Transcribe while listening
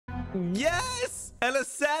Yes! An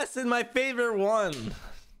assassin, my favorite one.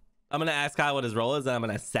 I'm gonna ask Kyle what his role is, and I'm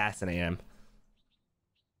gonna assassinate him.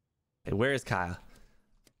 Hey, where is Kyle?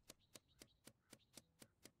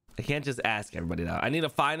 I can't just ask everybody now. I need to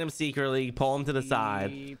find him secretly, pull him to the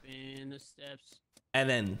side, in the steps, and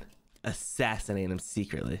then assassinate him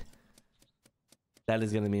secretly. That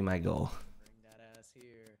is gonna be my goal. bring that ass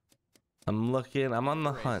here. I'm looking. I'm on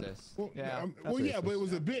the hunt. Well, Yeah, well, yeah, but it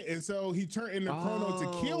was a bit, and so he turned into Chrono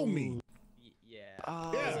to kill me. Yeah.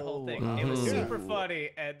 Oh. That's the whole thing. It was super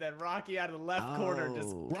funny, and then Rocky out of the left corner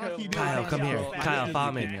just. Rocky did Kyle, not come here. shout. Kyle,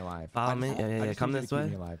 follow Keep me me. alive. Follow me. Yeah, yeah, yeah. Come this way.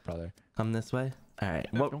 Keep me alive, brother. Come this way. All right.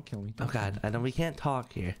 No, What? don't kill me. Oh God, I know we can't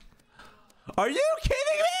talk here. Are you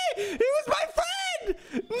kidding me? He was my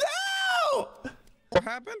friend. No. What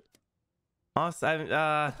happened? Also, What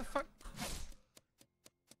the fuck?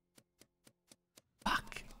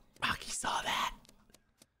 fuck. Rocky saw that.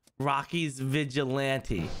 Rocky's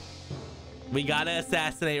vigilante. We gotta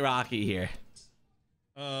assassinate Rocky here.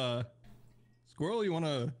 Squirrel, you want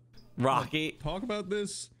to Rocky. talk about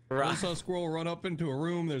this? Ro- I saw Squirrel run up into a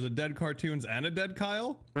room. There's a dead cartoons and a dead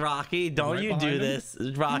Kyle. Rocky, don't Right you do behind him? this.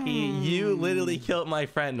 Rocky, you literally killed my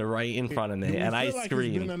friend right in front of me, Do we and I feel like It's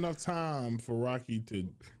screamed. been enough time for Rocky to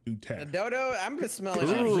do tap. Dodo, I'm just smelling.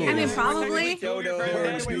 Ooh. I mean, probably. Dodo. I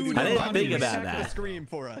didn't think about Gonna that. scream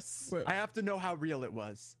for us. I have to know how real it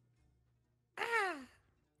was.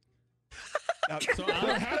 So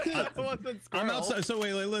I'm outside. So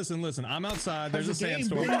wait, listen. I'm outside. There's a Has the game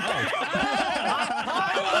sandstorm. been-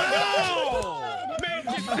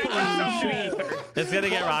 It's gonna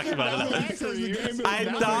get Rocky by the I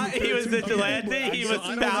thought he was vigilante. He was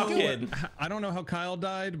Falcon. I don't know how Kyle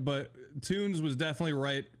died, but Toons was definitely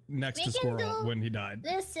right next We to can Squirrel do- when he died.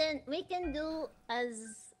 Listen, we can do as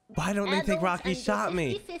Why don't they think adults Rocky and go shot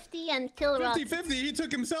me? 50-50 and kill Rocky. 50-50, he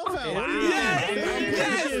took himself out. Yes!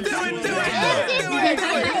 Yes! Do it!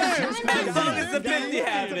 As long as the 50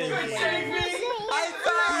 happens. I'm sorry.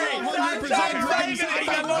 He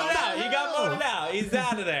got voted out. He got voted out. He's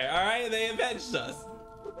out of there. All right, they avenged us.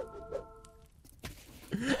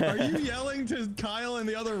 Are you yelling to Kyle in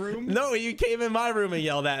the other room? No, you came in my room and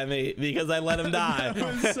yelled at me because I let him die.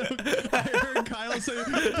 I heard Kyle say,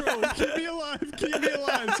 "Bro, keep me alive, keep me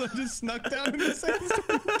alive." So I just snuck down in the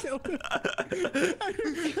sandstorm and killed him.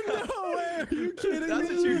 No way, are you kidding me? That's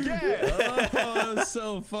what you get. Oh, that's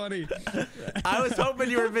so funny. I was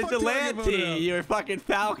hoping you were What the fuck do I get voted vigilante. out? You were fucking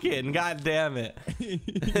Falcon. God damn it.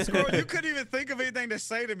 Squirrel, you couldn't even think of anything to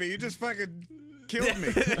say to me. You just fucking killed me.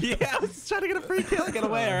 Yeah, I was trying to get a free kill and get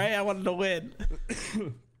away, all right? I wanted to win.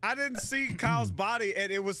 I didn't see Kyle's body,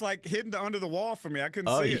 and it was like hidden under the wall for me. I couldn't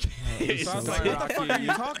Oh, see you it. So I was like, what the fuck are you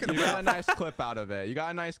talking You got a about? nice clip out of it. You got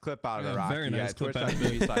a nice clip out of it, Yeah, Rocky. very nice clip out of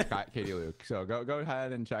Twitch.tv/Katie Luke. So go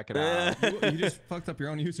ahead and check it out. You just fucked up your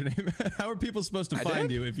own username. How are people supposed to find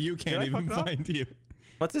did? you if you can't I even fuck it up? find you?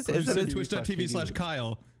 What's this? You Is said it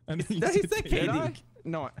twitch.tv/Kyle. And then you No, he said said Katie. Did I? Katie.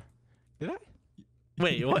 No. Did I?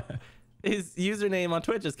 Wait, what? His username on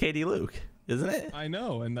Twitch is Katie Luke, isn't it? I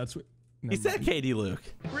know, and that's what. He never said mind. Katie Luke.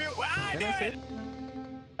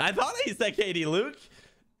 I thought he said Katie Luke.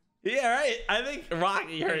 Yeah, right. I think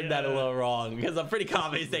Rocky heard that a little wrong because I'm pretty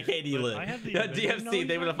confident he said Katie Luke. I have the DFC,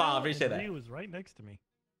 they would have followed. Appreciate that. He was right next to me.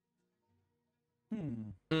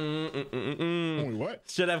 Only what?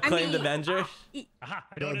 Should have I claimed mean, Avenger. Aha,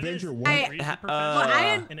 I The know what it is. Avenger I- one. Reason well, perfection,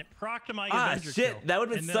 I didn't- and it procced my Ah, Avenger shit. kill. That would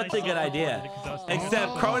have been And then such a I good saw idea. it because I was thinking,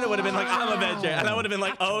 Except Chrono would have been like, I'm Avenger. And I would have been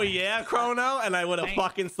like, oh yeah, Chrono. And I would have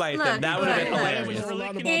fucking sniped him. Look, That would have been look, I hilarious. was really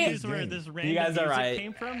It- confused where this You random guys are music right.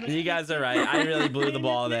 came from. You guys are right. I really blew the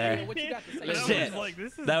ball there. What you got to say? And I was Shit. like,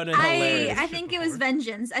 this is- That would have been hilarious. I think it was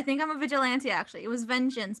vengeance. I think I'm a vigilante actually. It was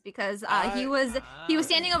vengeance because he was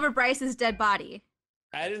standing over Bryce's dead body.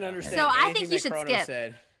 I didn't understand. So I anything think you that should Chrono skip.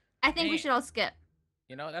 Said. I think we should all skip.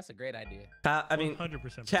 You know, that's a great idea. I mean,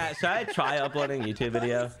 100%. chat, should I try uploading YouTube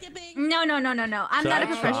video? No. I'm Should not I a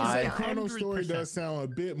professional try? The skiller. Chrono story does sound a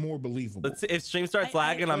bit more believable. Let's see, if stream starts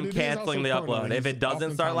lagging, But I'm it is canceling the also Chrono, upload. If he's it doesn't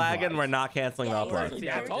start oftentimes lagging, live. we're not canceling the upload.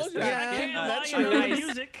 Yeah, I told you. Yeah, That's I know nice.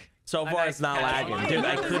 music. So far, it's not lagging. Dude,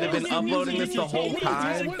 I could have been uploading this the whole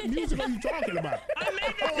time. What music are you talking about? I made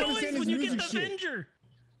I that don't noise understand when this you get the music shit. Avenger.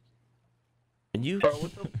 Are you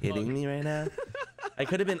kidding me right now? I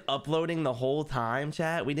could have been uploading the whole time,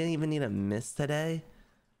 chat. We didn't even need a miss today.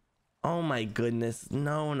 Oh my goodness.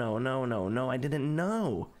 No. I didn't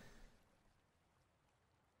know.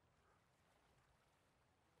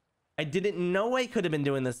 I didn't know I could have been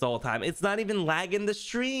doing this the whole time. It's not even lagging the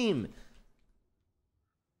stream.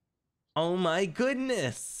 Oh my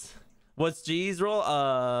goodness. What's G's role?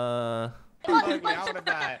 Fuck me, I wanna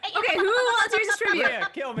die. Okay, who volunteers to tribute? Yeah,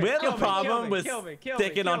 kill me. We have kill a me, problem kill me, with kill me, kill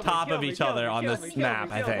sticking me, on kill top me, of kill each me, other kill on me, this kill me, map,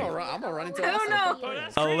 kill I me, think. kill me. I'm gonna run into I don't know. Oh,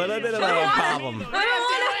 that's A little crazy. bit of I a don't problem. I don't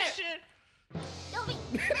want to. Shit.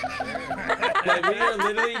 Like, we are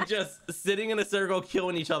literally just sitting in a circle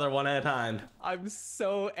killing each other one at a time. I'm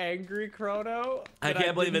so angry, Chrono. I that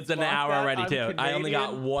can't believe didn't it's an block hour that. already, I'm too. I only got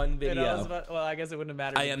Canadian, one and I was video. about- well, I guess it wouldn't have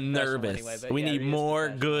mattered. I It was am professional nervous. anyway, but We yeah, need it is more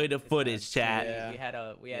professional. good It's footage, professional. chat. Yeah. We had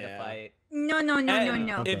a Yeah. fight. No, no, no, no, And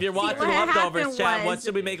no. if you're See, watching what leftovers, happened chat, what was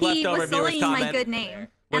should we make he leftover was viewers sullying my comment? good name,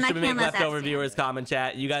 What and I should we make can't let that leftover stand. viewers comment,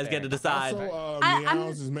 chat? You guys get to decide. Also, I'm-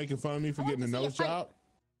 Meows is making fun of me for getting a nose job.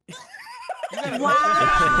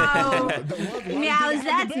 Wow. Meows, Meows,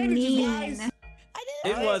 that's mean.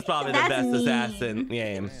 It was probably the That's best mean. assassin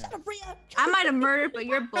game. I might have murdered, but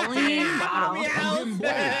you're bullying. Wow.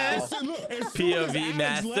 POV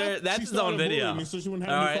master. That's his own video. All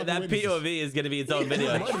right, that POV is gonna be its own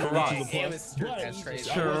video.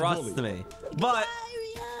 Trust me. But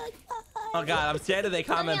oh god, I'm scared if they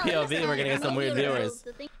comment POV, we're gonna get some weird viewers.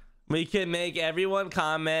 We can make everyone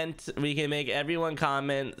comment. We can make everyone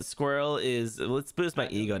comment. Squirrel is. Let's boost my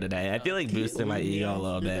ego today. I feel like boosting my ego a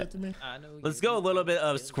little bit. Let's go a little bit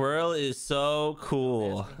of Squirrel is so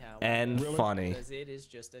cool and funny It is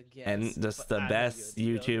just a guess, and just but the I know best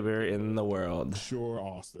you would kill me. YouTuber in the world. Sure,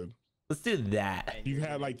 Austin. Let's do that. You've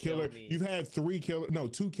had like killer. You've had 2 killer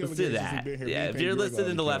Let's do games since that. you've been here. Yeah, What if do you you're think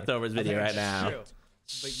listening to gonna Leftovers kill? video right now.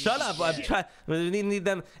 Shut up! I'm trying. We need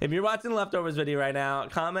them. If you're watching the Leftovers video right now,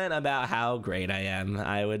 comment about how great I am.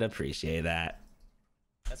 I would appreciate that.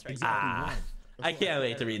 That's right. I can't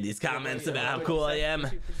wait to read these comments about how cool I am.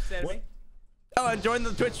 What? Oh, and join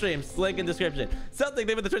the Twitch streams. Link in description. Something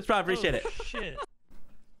they with the Twitch Pro. Appreciate it. Shit.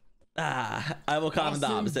 I will comment the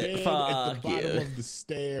Austin opposite. dead at Fuck the bottom you. of the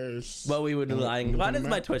stairs. What we would be lying. Why does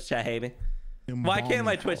my Twitch chat hate me? Why can't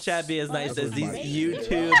my Twitch chat be as nice as these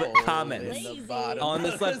YouTube comments on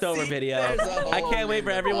this leftover video? I can't wait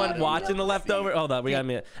for everyone watching the leftover. Hold on, we got a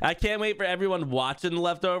minute. I can't wait for everyone watching the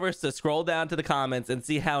leftovers to scroll down to the comments and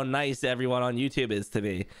see how nice everyone on YouTube is to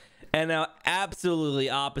me. And how absolutely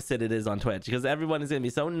opposite it is on Twitch, because everyone is gonna be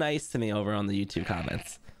so nice to me over on the YouTube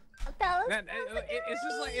comments. Man, it's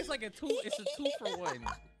just like it's a 2-for-1.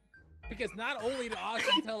 Because not only did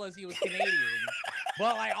Austin tell us he was Canadian,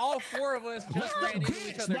 but like all 4 of us just ran into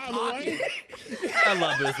each other talking. I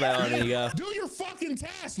love this man on ego. Do your fucking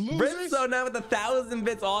task, losers. Brimstone now with 1,000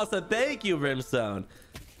 bits also. Thank you, Brimstone.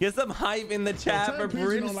 Get some hype in the chat for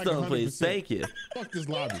Brimstone, please. Thank you. Fuck this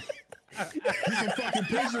lobby. You some fucking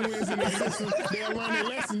pigeon wins in the system. They'll learn their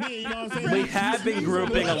lesson then, you know what I'm saying? We have been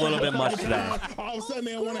grouping a little bit much today. All of a sudden,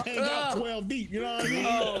 they'll want to hang out 12 deep, you know what I mean?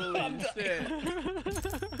 Holy shit.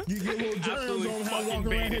 You get little germs on how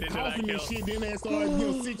walking around here coughing and shit, then they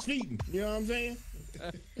start 6 feet. You know what I'm saying?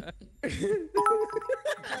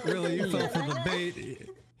 Really, you fell for the bait.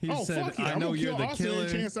 He said, fuck it. I I'm know gonna you're kill the Austin killer.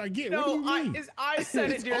 every chance I get. No, What do you mean? I said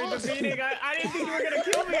it during the meeting. I didn't think you were gonna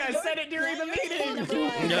kill me. I said it during the meeting.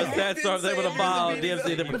 Yes, that's starts there with a ball.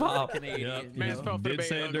 DMC there with a ball. Did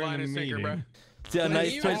say it during the meeting. See how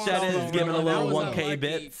nice Twitch chat is giving a little 1K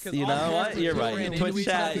bits. You know what? You're right. Twitch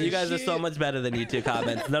chat, you guys are so much better than YouTube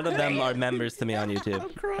comments. None of them are members to me on YouTube.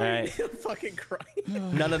 All right. I'm fucking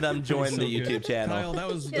crying. None of them joined the YouTube Kyle, channel. that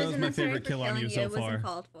was my favorite kill on you so far.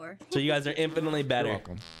 Called for. So you guys are infinitely better. You're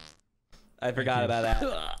welcome. I forgot about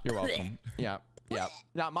that. You're welcome. Yeah. Yeah.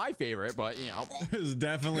 Not my favorite, but you know. It was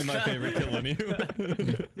definitely my favorite kill on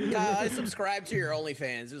you. I subscribed to your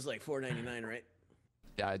OnlyFans. It was like $4.99, right?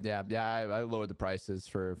 Yeah. I lowered the prices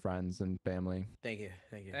for friends and family. Thank you.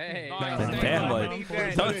 Hey, Family.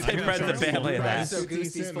 Don't say friends and family in that. I'm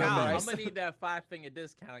gonna need that 5-finger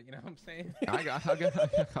discount. You know what I'm saying?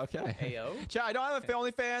 Okay. Ayo. Chat, I don't have a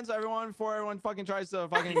OnlyFans. Everyone, before everyone fucking tries to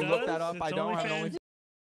fucking look that up, I don't have an OnlyFans.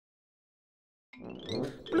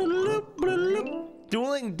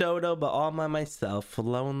 Dueling Dodo, but all by myself.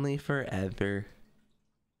 Lonely forever.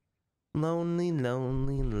 Lonely,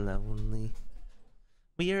 lonely, lonely.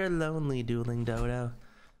 We are lonely, dueling Dodo.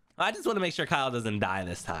 I just want to make sure Kyle doesn't die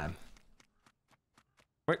this time.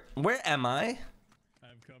 Where am I?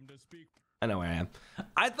 I've come to speak. I know where I am.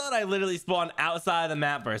 I thought I literally spawned outside the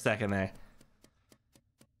map for a second there.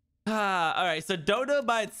 All right, so Dodo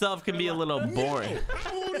by itself can be a little boring.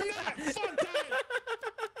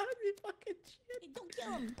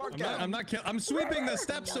 I'm sweeping the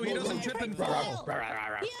steps so he doesn't trip and fall.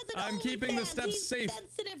 I'm keeping the steps safe.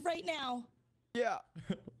 Sensitive right now. Yeah.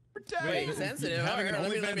 Wait, sensitive? Having an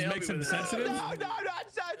OnlyFans makes him sensitive? No, not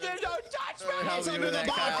sensitive. Don't touch me. What's under the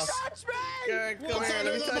box? Touch me. Come here,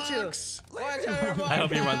 let me touch you. I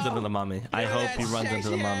hope he runs into the mummy. I hope he runs into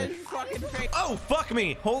the mummy. Oh, fuck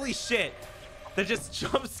me. Holy shit. That just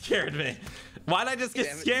jump scared me. Why'd I just get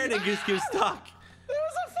scared and Goose Goose stuck? There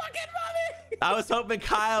was a fucking mummy. I was hoping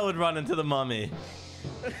Kyle would run into the mummy.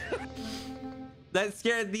 That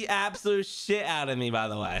scared the absolute shit out of me, by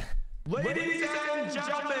the way. Ladies and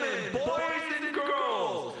gentlemen, boys and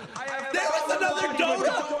girls, There was another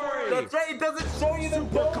dodo! That's right, it doesn't show you the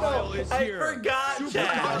dodo! I forgot,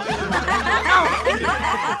 Chad!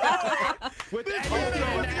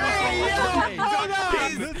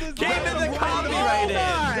 He's keeping the copyright in!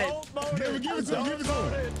 Give it to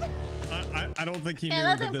him. I don't think he knew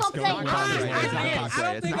Yeah, that let this them goes. complain.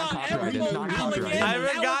 I don't think I'll ever vote again. I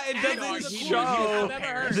forgot it doesn't show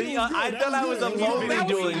the. I thought I was alone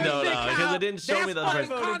doing dodo because it didn't show me the That's first.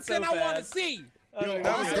 the content I want to see. Yo,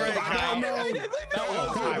 That was great,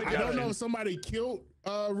 I don't know if somebody killed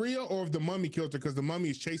Rhea or if the mummy killed her because the mummy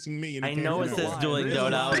is chasing me. And I know it says doing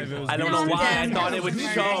dodo. I don't know why. I thought it would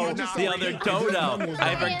show the other dodo.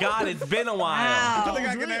 I forgot. It's been a while. I think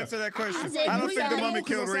I can answer that question. I don't think the mummy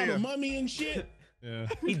killed Rhea. Mummy and shit. Yeah.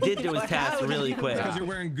 He did do his task really quick. Because you're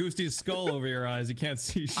wearing Goosty's skull over your eyes, you can't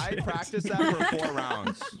see shit. I practiced that for 4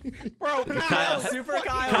 rounds. Bro, Kyle, Super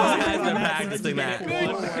Kyle has been practicing that. Good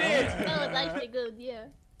shit. That was actually good, yeah.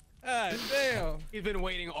 Damn. He's been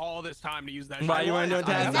waiting all this time to use that. Why you weren't doing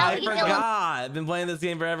tasks? Now I he knows. forgot. I've been playing this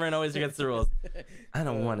game forever and always forgets the rules. I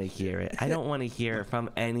don't want to hear it. I don't want to hear it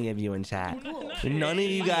from any of you in chat. None of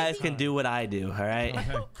you guys can do what I do, all right?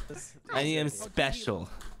 I am special.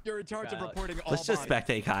 You're in charge of reporting all. Let's just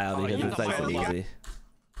spectate Kyle because it's nice and easy.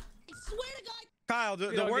 Kyle,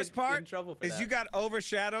 the don't worst get in part trouble for is that. you got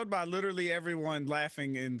overshadowed by literally everyone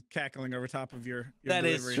laughing and cackling over top of your That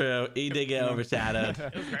is delivery. true. He did get overshadowed.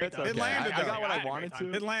 It's okay. It landed, I though. got what I wanted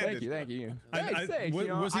to. It landed. Thank you.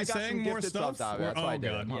 Was he saying more stuff? That's why I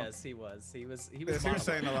did it. Yes, he was. He was Yes, you're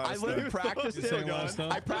saying a lot I of literally stuff. practiced He's it. saying a lot of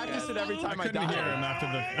stuff. I practiced it every time I couldn't hear him died.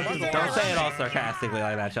 after the Don't say it all sarcastically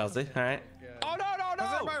like that, Chelsea. All right. Oh no!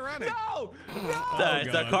 How's everybody running? No! All right.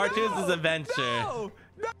 So God. Cartoons' adventure. No!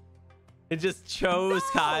 It just chose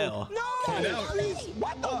Kyle. No!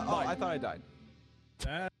 What the? Oh, I thought I died.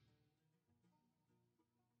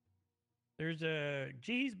 There's a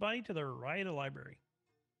G's body to the right of the library.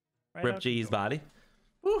 Right Rip out the G's door. body.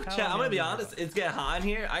 Ooh, chat, I'm gonna be honest. It's getting hot in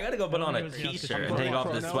here. I gotta go put on a t-shirt and take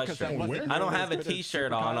off this sweatshirt. I don't have a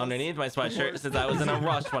t-shirt on underneath my sweatshirt since I was in a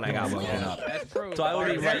rush when I got woken up. That's true. So I will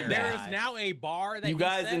be right There back. is now a bar that You he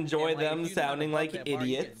guys set, enjoy and, like, them if you don't sounding vote like that bar, you're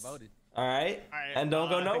getting idiots. voted. All right? And don't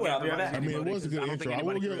go nowhere. I'll be right back. I mean, it was a good intro. I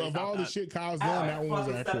will give of all the shit Kyle's done, that one was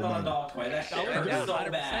actually one. That shit hurt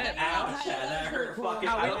so bad. Ouch, that hurt fucking.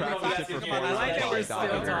 I don't know if you guys can hear I like that we're this.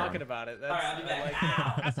 still talking about it. All right, I'll be back.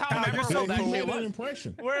 That's how Kyle, memorable that you shit made an was.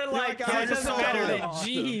 impression. We're like, guys it are doesn't so matter that awesome.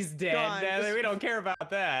 G's dead. God, man. We don't care about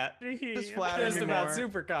that. Just flatter Just me about more.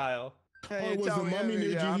 Super Kyle. Oh, was the mummy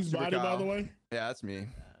near G's body, by the way? Yeah, that's me.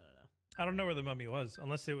 I don't know where the mummy was,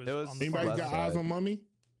 unless it was. It was- on the Anybody left got side. eyes on mummy?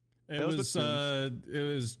 It was I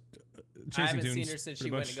Chasing haven't seen Tunes, her since she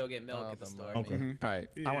pretty went much. to go get milk at the store. Okay. All right,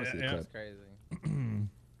 I want to see the Yeah. clip. Crazy.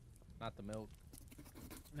 Not the milk.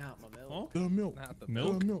 Not my milk. Oh, The milk. Not the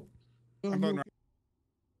milk? The milk. The I'm voting milk.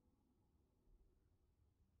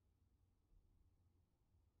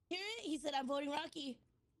 Hear it? He said I'm voting Rocky.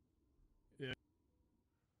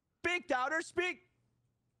 Speak, doubter, speak.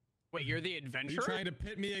 Wait, you're the Are you adventurer? trying to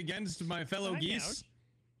pit me against my fellow Hi, geese?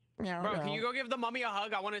 Bro, can you go give the mummy a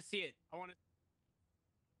hug? I want to see it. I want to.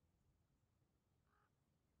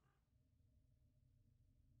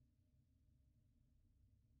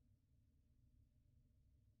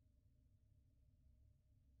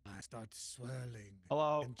 I start swirling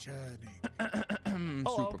Hello. and churning.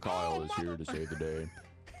 Super Kyle is here to save the day.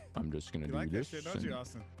 I'm just gonna You do like that this. shit, don't you,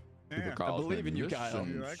 Austin? Super Yeah. Kyle's believe gonna in do you, this, Kyle.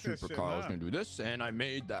 and You like that Super shit, Kyle's huh? gonna do this, and I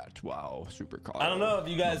made that. Wow, Super Kyle. I don't know if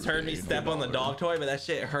you guys heard me step on the dog toy, but that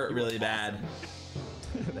shit hurt really bad.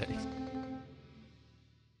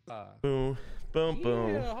 Boom, boom,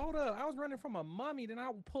 boom. Yeah, hold up. I was running from a mummy, then I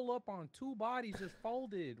would pull up on 2 bodies just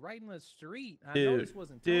folded right in the street. I know this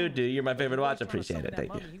wasn't Dude, you're my favorite to watch. He was trying to Appreciate summon it. that Thank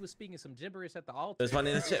mummy. you. He was speaking some gibberish at the altar. It was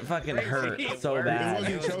funny. This shit fucking hurt so It bad.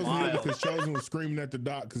 wasn't Chosen either because Chosen was screaming at the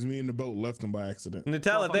dock because me and the boat left him by accident.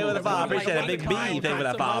 Nutella, thank you for the follow. Appreciate it. Big B, thank you for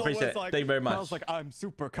that follow. Appreciate it. Thank you very I much. was like, I'm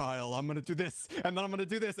Super Kyle. I'm gonna do this, and then I'm gonna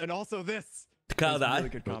do this, and also this. Kyle It was died. really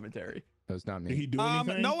good commentary. That's not Did me. he do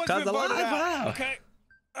anything? No one's Kyle's been voted alive, out. wow. Okay.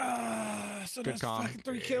 So Good there's com. fucking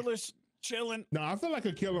 3 killers chilling. No, I feel like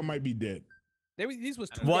a killer might be dead. These was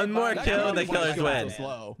 2 One dead more bodies. kill, the killers win.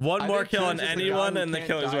 Slow. One I more think kill on Chosen's the guy anyone, who and the can't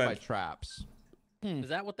killers die by win. traps. Is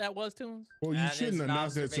that what that was, Tunes? Well, you That shouldn't is an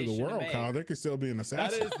announce that to the observation to world, make. Kyle. There could still be an That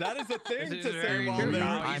assassin. is a thing This to is say very while true. they're.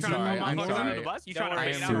 I'm sorry. I'm I'm sorry. sorry. The bus? You trying to I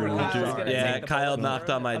bait am out sorry. Kyle's Dude, gonna Yeah, take the Kyle ball knocked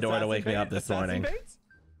on my door to wake me up this morning.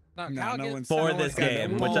 No, Nah, Kyle no gets- one's For no this one's got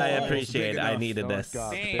game, no which I balls appreciate. big I enough. needed No this.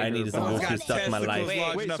 one's got I needed some No one's goose got goose stuck in my testicles life.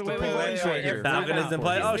 large Wait, enough so to wait, pull wait, eggs wait, right here. Falcon is in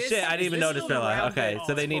play. Is Oh this- shit! I didn't even is this notice still the Rilla. round Okay, that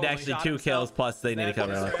so they need Oswald actually shot 2 himself? kills plus they need to Is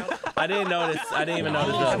cover that Rilla. this round? I didn't notice. I didn't even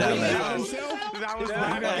notice Rilla down there. That was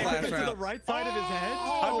Yeah, right. I hit it to the right side of his head.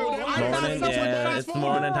 Morning, yeah, it's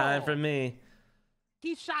morning time for me.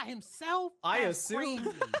 He shot himself. I That's assume.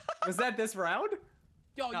 crazy. Was that this round?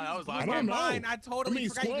 Yo, No, that was blew last my round. mind. I I totally mean,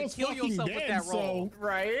 forgot you could Squirrel's kill fucking yourself with dead, that roll. so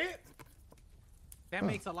Right? That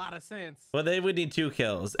makes a lot of sense. Well, they would need 2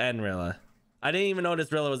 kills and Rilla. I didn't even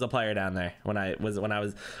notice Rilla was a player down there when I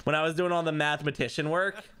was doing all the mathematician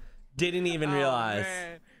work. Didn't even realize.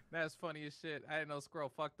 Man. That's funny as shit. I didn't know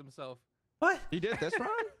Squirrel fucked himself. What? He did this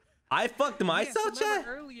round? I fucked myself, yeah, so remember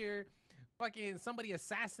chat. earlier, fucking somebody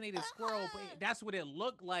assassinated Squirrel. But that's what it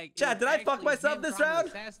looked like. It Chat, was did I fuck actually myself him this trying to round?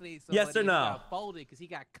 assassinate Yes somebody or and no? Got folded because he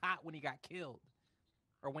got caught when he got killed,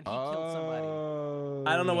 or when he killed somebody.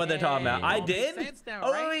 I don't know what they're talking about. I All makes did. sense now,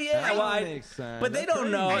 Oh right? yeah, That well, makes sense. but they That's don't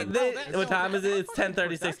know. crazy. They, that's what so time is it? It's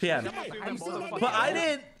 10:36 p.m. I'm so fucking But I mad.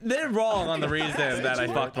 didn't. They're wrong on the reason that I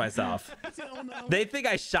fucked myself. They think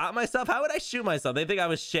I shot myself. How would I shoot myself? They think I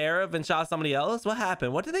was sheriff and shot somebody else. What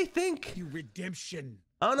happened? What do they think? You redemption.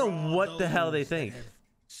 I don't for know all what the hell they those that think. have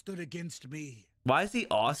Stood against me. Why is he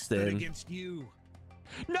Stood Austin? against you.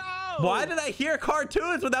 No! Why did I hear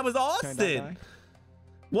cartoons when that was Austin?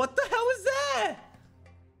 What the hell was that?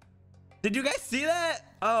 Did you guys see that?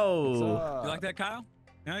 Oh. You like that, Kyle?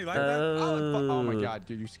 Yeah, you like that? Oh my god,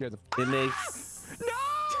 dude, you scared the It makes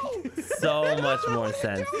No! so much more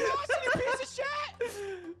sense. Dude, Austin, you piece of shit!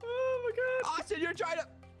 Oh my god. Austin, you're trying to.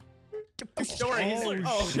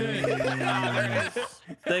 Oh, shit.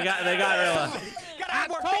 They got Rilla. Gotta have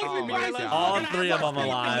more faith in me, Rilla. All 3 of them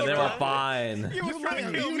alive. They were fine. You was trying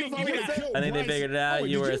to kill me. I think they figured it out.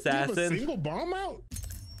 You were assassin. Single bomb out.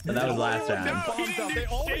 And that was last round. They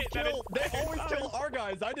always kill our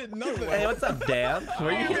guys. I did nothing. Hey, what's up, Dan?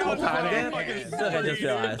 Were you here the whole time, Dan? Look, I just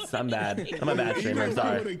realized. I'm bad. I'm a bad streamer. I'm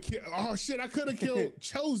sorry. Oh shit! I could have killed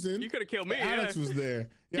Chosen. You could have killed me. Alex was there.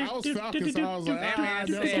 Yeah, I was Falcon, so I was like, man,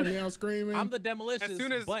 that's on me. I'm screaming. I'm the demolition, As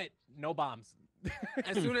soon as- but no bombs.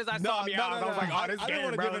 As soon as I saw me out, I was like, oh, this I didn't game,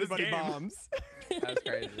 want to bro, give this anybody game. bombs. That's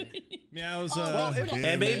crazy. Yeah, I was.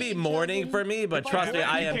 It may be morning for me, but trust me,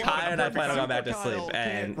 I am tired. I plan on going back to sleep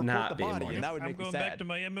and not being morning. That would I'm make me going back sad. to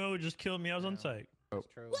my MO. Just killed me. I was on site.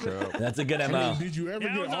 That's a good I MO. mean, did you ever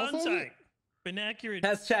Yeah, I get was off on of site. it? Been accurate.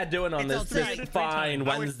 How's Chad doing on this outside. fine I would-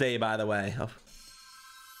 Wednesday, by the way? Oh.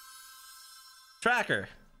 Tracker.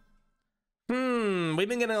 We've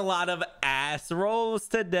been getting a lot of ass rolls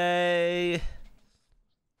today.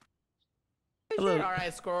 Hello. All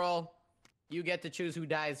right, Squirrel. You get to choose who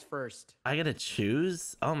dies first. I gotta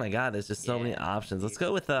choose. Oh my god, there's just so many options. Let's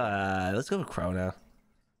go with Chrono. All right,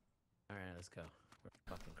 let's go.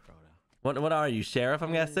 Fucking Crota. What are you, sheriff?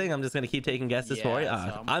 I'm guessing. I'm just gonna keep taking guesses for you.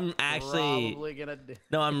 so I'm actually probably gonna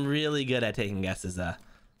no, I'm really good at taking guesses. All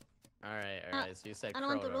right. So you said I don't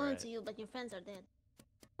want to Crota, ruin right? it to you, but your friends are dead.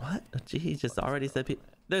 What? Gee, he just already said.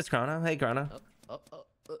 There's Chrono. Hey, Chrono.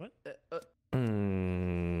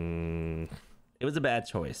 It was a bad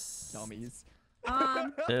choice. Dummies.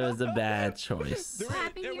 It was a bad choice. What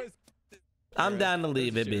happened here? I'm down to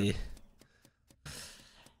leave it be.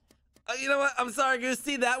 Oh, you know what? I'm sorry, Goose.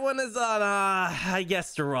 See, that one is on, I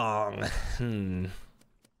guessed wrong.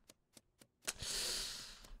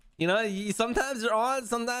 You know, sometimes you're on,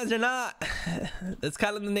 sometimes you're not. That's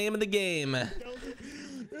kind of the name of the game.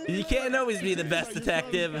 You can't always be the best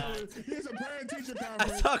detective. I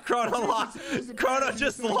saw Chrono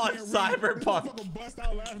just launched Cyberpunk.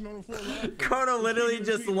 Chrono literally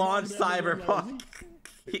just launched Cyberpunk.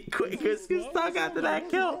 Goose stuck after that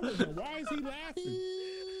kill. Why is he laughing?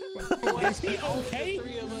 Is he okay?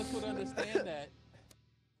 3 of us would understand that.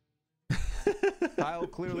 Kyle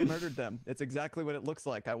clearly murdered them. It's exactly what it looks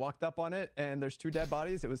like. I walked up on it, and there's 2 dead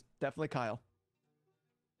bodies. It was definitely Kyle.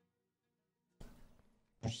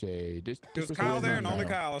 It was Kyle there and only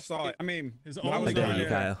Kyle. I saw it. I mean, His I only was Thank down you, there.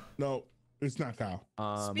 Kyle. No, it's not Kyle.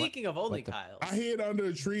 Speaking of only Kyle, I hid under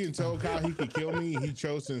a tree and told Kyle he could kill me. He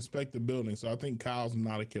chose to inspect the building, so I think Kyle's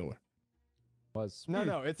not a killer.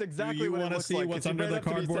 No, it's exactly you what it wanna looks see like. what's 'cause he under ran the up to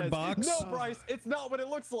me and cardboard says, box? No, Bryce, it's not what it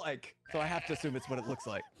looks like. So I have to assume it's what it looks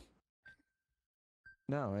like.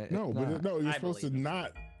 No, You're supposed to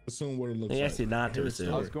not assume what it looks He like. asked you not to I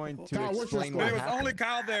assume. was going to Kyle, what's your explain score? what There was happened. only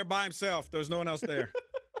Kyle there by himself. There was no one else there.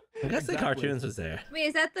 I guess the cartoons was there. Wait,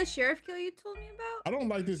 is that the sheriff kill you told me about? I don't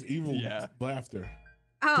like this evil laughter.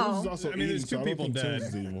 Oh. Goose is also I mean, there's eating, so two I don't people think dead. Tim's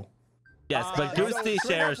is evil. Yes, but Goosey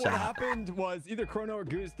share a What shot. happened was either Chrono or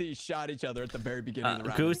Goosey shot each other at the very beginning of the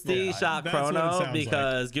round. Goosey shot that's what it Chrono sounds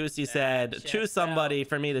because Goosey said, checked choose somebody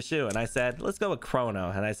for me to shoot. And I said, let's go with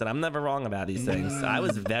Chrono. And I said, I'm never wrong about these things. I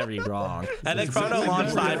was very wrong. And then Chrono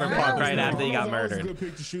launched Cyberpunk right after he got Chrono's always a murdered. good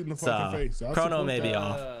pick to shoot in the So, fucking face. I'll Chrono support may be that.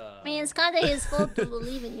 off. I mean, it's kind of his fault to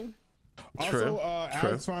believe in you. True. Also,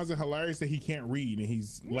 Alex finds it hilarious that he can't read, and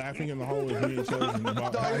he's laughing in the hole as being chosen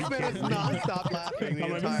about how he can't read. Non-stop laughing the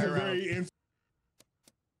I'm like, this is entire a round. very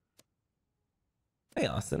Hey,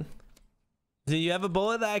 Austin. Do you have a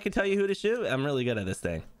bullet that I can tell you who to shoot? I'm really good at this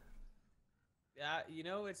thing. You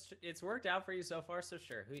know, it's worked out for you so far, so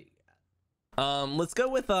sure. Who you got? Let's go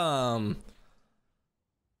with who am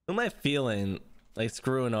I feeling like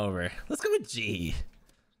screwing over? Let's go with G.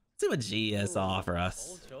 Let's see what G has to offer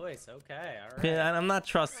us. Bold choice. Okay, all right. Yeah, I'm not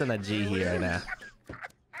trusting a G here right now.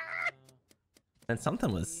 And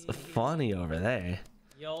something was funny over there.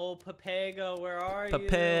 Yo, Papega, where are you?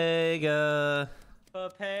 Papega.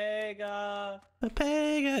 Papega.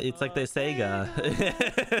 Papega. It's like they Sega.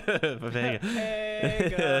 Papega.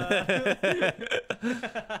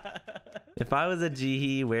 If I was a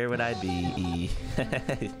G, where would I be?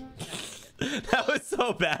 That was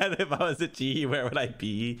so bad. If I was a G, where would I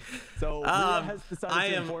be? So Rhea has decided I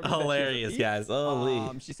to am inform me that she's a hilarious, thief. guys.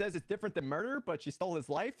 Holy. She says it's different than murder, but she stole his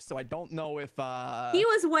life, so I don't know if He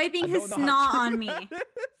was wiping I his don't know how snot true on me. that is.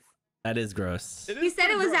 That is gross. He said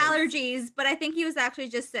it was allergies, but I think he was actually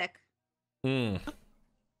just sick. Mm.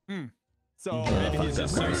 So Maybe he's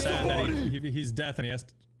just so sad that he's deaf and he has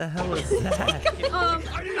to. The hell is that?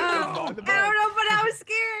 I don't know, but I was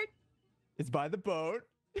scared. It's by the boat.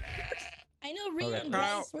 I know Rhea Okay. and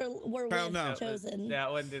Bryce were Kyle, no. chosen.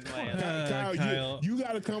 That one didn't land. Kyle, Kyle. you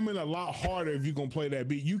got to come in a lot harder if you're gonna play that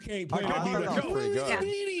beat. You can't play that beat Kyle like, sounds pretty good. Yeah. Do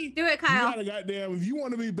it, You Kyle. gotta goddamn. If you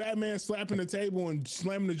want to be Batman slapping the table and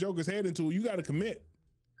slamming the Joker's head into it, you gotta commit.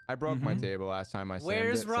 I broke my table last time I slammed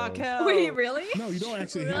Where's it, so- Raquel? Wait, really? No, you don't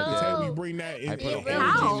actually hit the No. table. You bring that I put a energy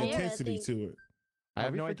whole and How? intensity to it. I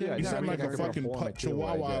have no idea. You I sound didn't like think a I could fucking afford my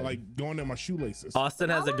chihuahua, again. like going in my shoelaces. Austin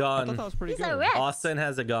has a I thought gun. that was pretty These are good. rats. Austin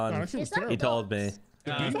has a No, gun. that shit was It's not terrible. He told me.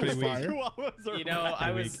 The Uh, beat was pretty weak. fire. You know,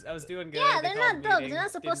 I was doing good. Yeah, They they're called not dogs. meeting, They're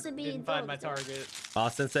not supposed didn't- to be Didn't find my dogs. target.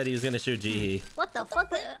 Austin said he was gonna shoot Jihi. What the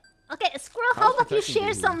fuck? Okay, Squirrel, how about you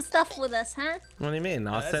share some stuff with us, huh? What do you mean?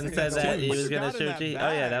 Austin that's said good. that he What was you gonna got in shoot that Jihi. Oh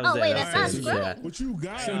bag? yeah, that was Oh, it. wait, That's that's it. not Yeah. What you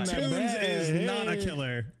got So in that Tunes bag? is not a Hey.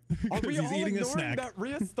 killer Are because we he's all eating a ignoring snack. that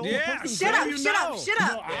Rhea stole Yeah, a person's Shut life? up, you shut up, know. shut No,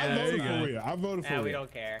 up. I there voted you for go. Rhea. I voted for Yeah, we Rhea.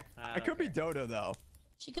 don't care. I could be Dodo though.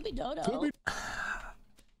 She could be Dodo. Could be.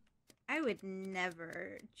 I would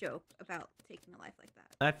never joke about taking a life like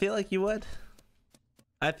that. I feel like you would.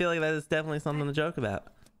 I feel like that is definitely something to joke about.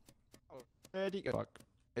 Ready? Fuck.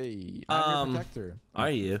 Hey, I'm your protector. Are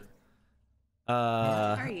you?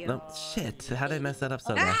 Are you? No, shit. How did I mess that up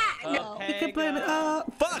so bad? Ah, no. You can blame it.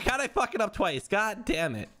 Fuck! How'd I fuck it up twice? God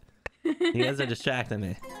damn it. You guys are distracting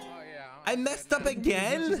me. Oh yeah. I messed up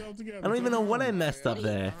again? I don't even know what I messed up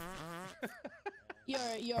there. Your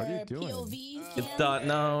What are you doing? POVs. It's Cam?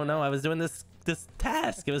 no, I was doing this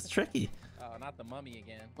task. It was tricky. Oh, not the mummy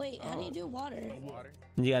again. Wait, how do you do water? Water.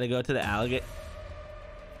 You gotta go to the alligator.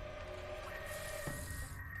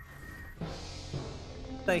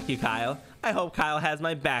 Thank you, Kyle. I hope Kyle has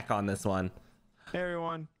my back on this one. Hey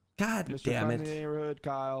everyone. God Mr. damn Friendly it. Neighborhood,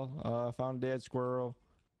 Kyle. Found a dead squirrel.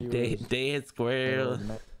 He was- Dead squirrel.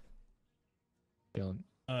 Killing.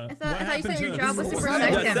 I thought you said your job was to Yes,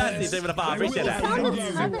 protect Yes, him. that's the I appreciate that. I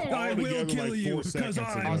will kill you because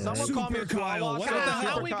I'm Someone call me Super Kyle. What How, the how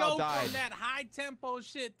hell? we Kyle go died. from that high tempo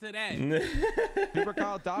shit to that? Super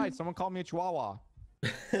Kyle died. Someone called me a chihuahua.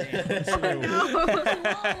 He's a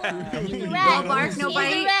No rat. bark, no He's a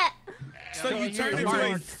bite. rat. So you turned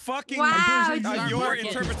into a fucking Wow, your G.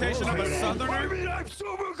 interpretation of a southerner? I'm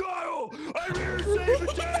Super Kyle. I'm here to save the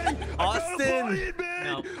day. Austin.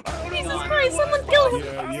 No. Jesus Christ, someone kill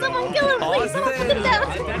him. Someone kill him, please. Someone put him down.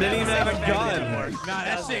 Didn't even have a gun. Nah,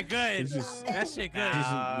 that shit good. It's just- That shit good.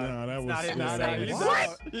 No, that was not it, yeah, not that it. was-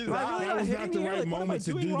 What? That was not the right moment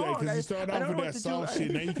to do that because you started off with that soft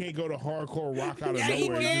shit. Now you can't go to hardcore rock out of Yeah, he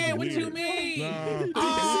nowhere. can. It's What just you weird. mean? Nah.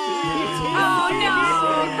 Oh no,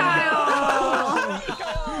 Kyle.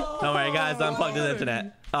 Don't worry, guys. Unplugged his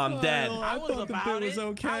internet. I'm dead. I was thought the about bit was it.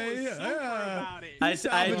 okay. I was super Yeah. about it. I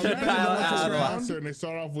took Kyle out. Concert and they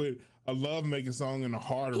start off with a love making song and a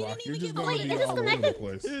hard He rock. didn't You're even just get- gonna wait, be is this all over the connected?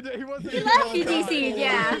 place. He wasn't He even left gonna you, die. DC,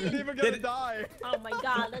 yeah. He wasn't even gonna die. Oh my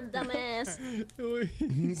god, that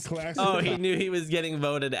dumbass. Classic. Oh, he knew he was getting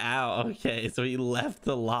voted out. Okay, so he left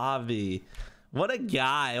the lobby. What a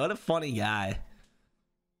guy. What a funny guy.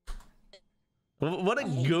 What a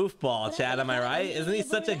goofball, Chad. Am I right? Isn't he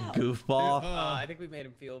such a goofball? I think we made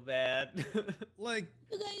him feel bad. Like,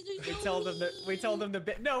 we told him to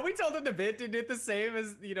bit. No, we told him to bit and did the same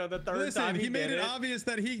as the third listen, time he made did it obvious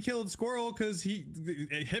that he killed Squirrel because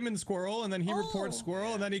him and Squirrel, and then he reports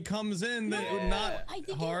Squirrel, and then he comes in not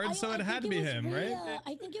hard, so it had to be him, right?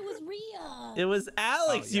 I think it was Rhea. It was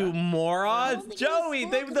Alex, you morons. Joey,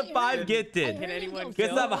 thank you for the 5 gifted. Can anyone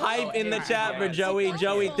Get some hype in the chat for Joey.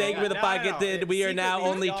 Joey, thank you for the 5 gifted. We are now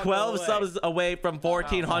only 12 subs away from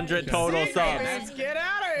 1,400 total subs. Let's get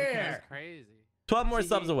out of here. That's crazy. 12 more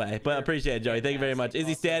subs away, but appreciate it, Joey. Thank you very much. Is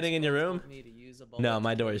he standing in your room? No,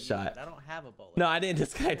 my door is shut. I don't have a bullet. No, I didn't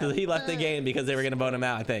disconnect. He left the game because they were going to vote him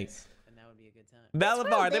out, I think. And that would be a good time.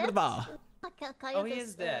 Balabar, thank you for the ball. Oh, he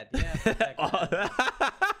is dead. Yeah.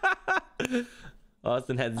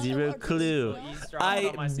 Austin had 0 clue.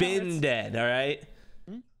 I've been dead, all right?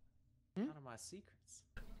 One of my secrets.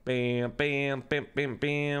 Bam, bam, bam, bam,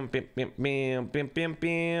 bam, bam, bam, bam, bam, bam,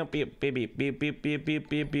 bam, beep, beep, beep, beep, beep, beep, beep,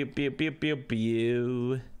 beep, beep, beep, beep, beep,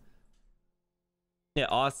 beep. Yeah,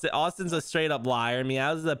 Austin's a straight up liar.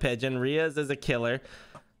 Meows is a pigeon. Ria's is a killer.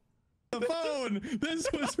 The phone. This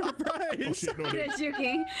was for Bryce. Good at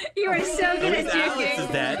juking. You are so good at Alex is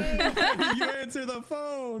juking. dead. You answer the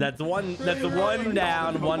phone. That's one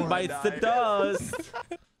down. One bites the dust.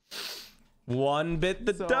 One bit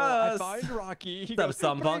the dust. I find Rocky. He What's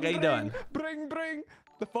up, Sunpunk? How you doing? Bring.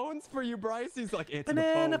 The phone's for you, Bryce. He's like, answer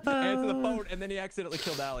Banana the phone. Answer the phone. And then he accidentally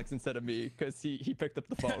killed Alex instead of me because he picked up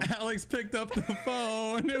the phone. Alex picked up the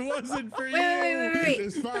phone. It wasn't for you. Wait.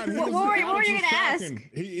 It's fine. What were you gonna ask?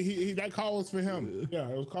 He that call was for him. Yeah,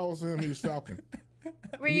 it was call was for him. He was stalking.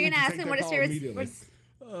 Were you gonna ask him what his favorite?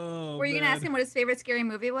 Oh, Were you gonna ask him what his favorite scary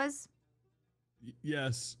movie was?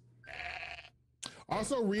 Yes.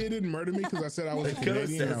 Also, Rhea didn't murder me because I said I was a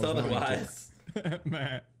Canadian. Says otherwise.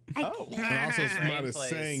 Matt. Oh. And also somebody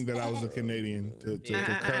saying that I was a Canadian to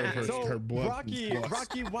curb her blood.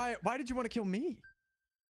 Rocky, why did you want to kill me?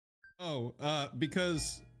 Oh,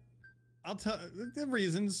 because I'll tell the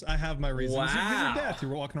reasons. I have my reasons. Wow. You're death.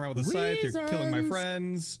 You're walking around with a scythe. You're killing my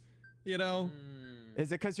friends. You know.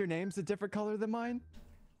 Is it because your name's a different color than mine?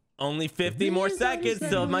 Only 50 more seconds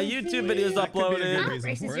till my YouTube video's uploaded.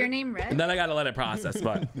 Is your name Red? And then I gotta let it process,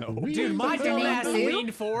 but Dude, my What's your name, dumbass Blue?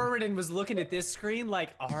 leaned forward and was looking at this screen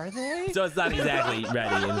like, are they? so it's not exactly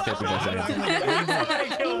ready in 54 seconds. Somebody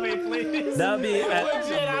kill me, please. That'll be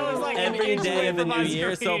Legit, I was like an every inch day away of the from new my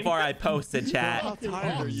year. So screen. far, I posted chat. How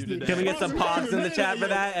tired are you today? Can we get some pogs in the chat for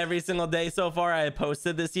that? Every single day so far, I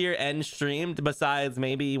posted this year and streamed. Besides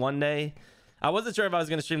maybe one day, I wasn't sure if I was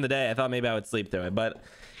gonna stream the day. I thought maybe I would sleep through it, but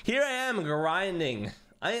here I am grinding.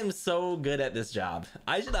 I am so good at this job.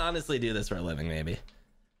 I should honestly do this for a living, maybe.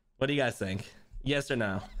 What do you guys think? Yes or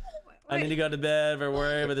no? I need to go to bed for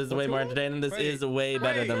work, but this is way more entertaining. This is way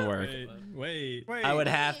better than work. Wait. I would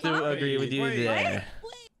have to agree with you there.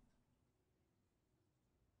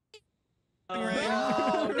 I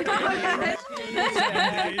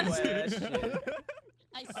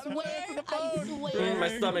swear. My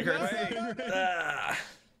stomach hurts.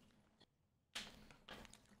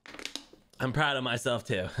 I'm proud of myself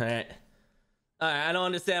too. All right. I don't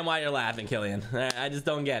understand why you're laughing, Killian. All right, I just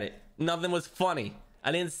don't get it. Nothing was funny.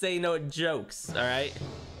 I didn't say no jokes. All right.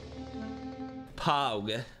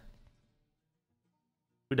 Pog.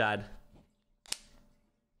 Who died?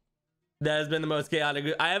 That has been the most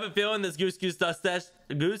chaotic. I have a feeling this Goose Goose Duck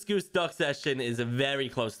session is very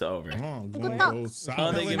close to over. I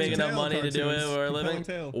don't think you make enough money to do it for a living.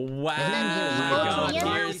 Wow.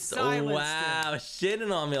 Wow.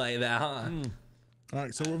 Shitting on me like that, huh? All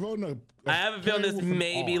right, so we're voting. I have a feeling this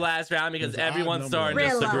may be last round because everyone's starting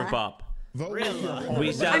just to group up.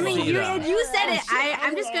 We shall I mean, see that. you said it.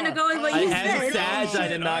 I'm just gonna go with what you I said. Sag, I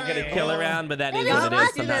did not get a kill around, but that is what it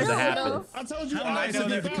is. Sometimes it happens. I told you I know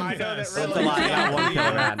that. That's a lot. I got one kill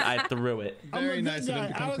around. I threw it. Very nice of him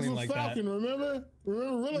to come Alex clean was like Falcon, that. remember?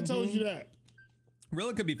 Rilla told you that.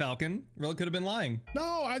 Rilla could be Falcon. Rilla could have been lying.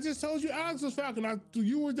 No, I just told you Alex was Falcon.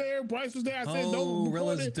 You were there. Bryce was there. I said no.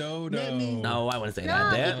 Rilla's Dodo. No, I wouldn't say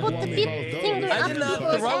that. I I did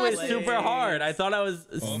not throw it super hard. I thought I was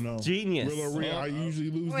genius. Rilla, I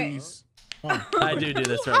usually lose these. I do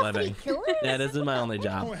this for a living. Yeah, this is my only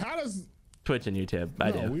job. Oh, how does Twitch and YouTube.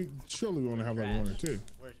 I do. We surely want to have like one or two.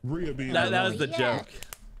 Rhea being That was the joke.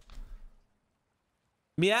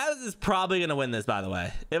 Meows is probably gonna win this, by the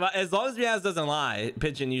way. As long as Meows doesn't lie,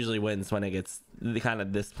 Pigeon usually wins when it gets kind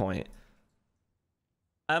of this point.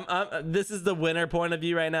 This is the winner point of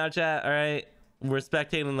view right now, chat. All right, We're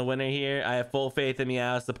spectating the winner here. I have full faith in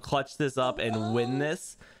Meows to clutch this up and win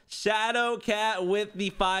this. Shadow Cat with the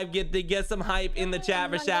 5 gifted. Get some hype in the chat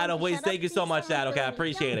for Shadow, please. Thank you so much, Shadow Cat.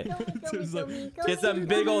 Appreciate it. Get some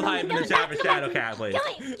big old hype in the chat for Shadow Cat, please.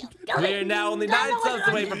 We are now only 9 subs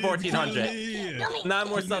away from 1,400. 9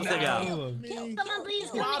 more subs to go. Come on, please.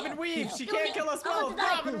 Bob and weave. She can't kill us both.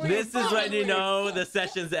 Bob and weave. This is when you know the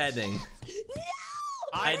session's ending.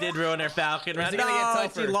 I did ruin her Falcon round. No,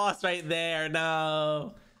 she lost right there.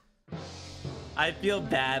 No. I feel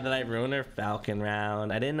bad that I ruined her Falcon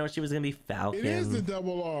round. I didn't know she was gonna be Falcon. It is the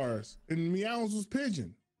double R's, and Meows was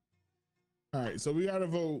pigeon. All right, so we gotta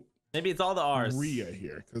vote. Maybe it's all the R's. Rhea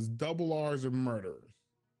here, because double R's are murderers.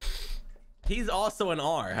 He's also an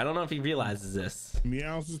R. I don't know if he realizes this.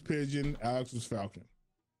 Meows was pigeon. Alex was Falcon.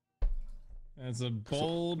 That's a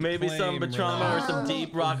bold maybe some claim, Batrama or some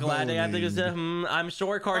Deep Rock Landing. I think it's I'm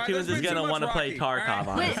sure Cartoons is gonna want to play Tarkov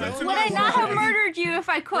on it. Would I not have murdered you if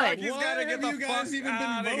I could? He's gotta get the fuck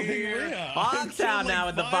out of here. Foxhound now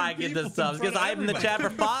with the 5 gifted subs. Because I'm in the chat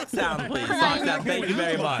for Foxhound, please. Foxhound, thank you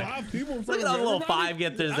very much. Look at all the little 5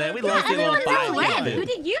 gifters there. We love seeing little 5 gifters. Who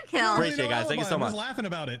did you kill? Appreciate it, guys. Thank you so much. I was laughing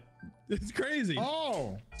about it. It's crazy.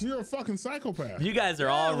 Oh, so you're a fucking psychopath. You guys are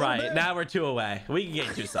all right. Now we're 2 away. We can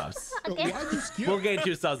get 2 subs. Why'd you skip? We'll get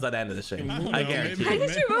 2 subs at the end of the stream. I guarantee I you.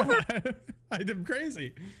 did you over? I did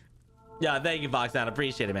crazy. Yeah, thank you, Foxhound.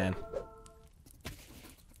 Appreciate it, man.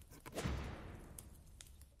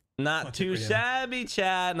 Not too shabby,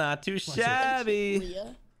 Chad. Not too shabby.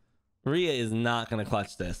 Rhea is not gonna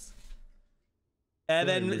clutch this. And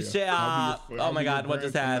then, oh my God, what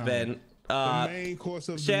just happened? The main course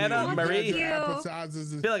of Shanna, Marie. I I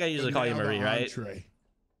feel like I usually call you Marie, right?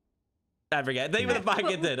 I forget. Thank you for the 5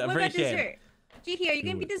 gifted. Appreciate it. GT, are you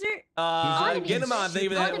gonna be dessert? Get him on. Thank you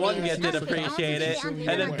for that 1 gifted. Appreciate it. And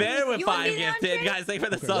then Bear with 5 gifted. Guys, thank you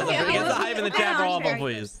for the subs. Get the hype in the chat for all of them,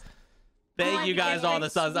 please. Thank you guys, all the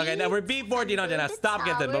subs. Okay, now we're beat 1,400. Now stop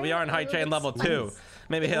gifted, but we are in high train level 2.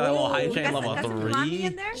 Maybe hit a little high train level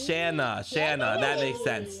 3. Shanna. That makes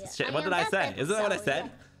sense. What did I say? Isn't that what I said?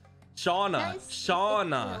 Shauna.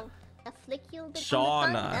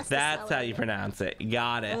 That's how you pronounce it.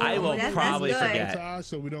 Got it. I will probably forget.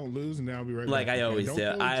 So we don't lose, and now I'll be right back. Like I always do.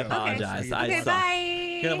 I apologize. I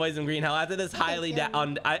suck. Gonna play some Green Hell after this. Highly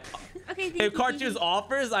doubt. If Cartoons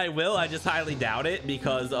offers, I will. I just highly doubt it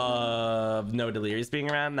because of no Delirious being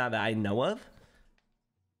around now that I know of.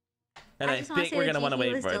 And I think we're gonna want to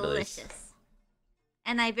wait for Delirious.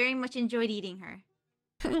 And I very much enjoyed eating her.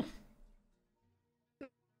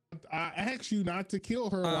 I asked you not to kill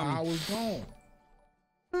her while I was gone.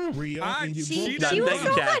 Rhea, and you she broke was down.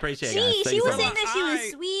 so good. She was saying that she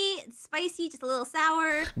was sweet, spicy, just a little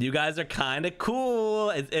sour. You guys are kind of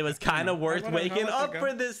cool. It was kind of worth waking up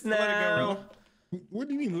for this now. What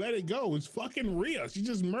do you mean let it go? It's fucking Rhea. She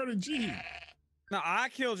just murdered Jihi. No, I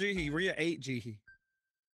killed Jihi. Rhea ate Jihi.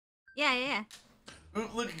 Yeah.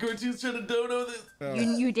 Look, Cartoons trying to dono this.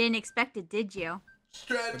 You didn't expect it, did you?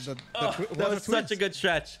 Stretch. That was such a good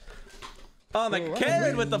stretch. Oh my,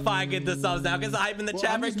 Karen with the 5 gifted subs now. Because hype in the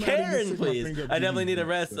chat for Karen, please. I definitely need a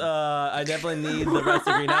rest. I definitely need the rest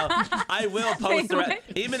of Green Hell. I will post the rest.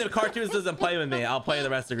 Even if Cartoons doesn't play with me, I'll play the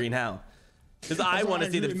rest of Green Hell. Because I want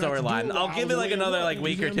to see the storyline. I'll give it like another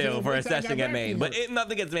week or 2 for a session to get made. But if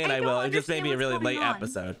nothing gets made, I will. It just may be a really late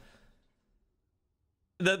episode.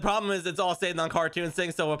 The problem is it's all saved on Cartoons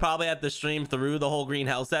thing, so we'll probably have to stream through the whole Green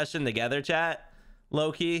Hell session together, chat.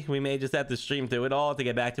 Low-key, we may just have to stream through it all to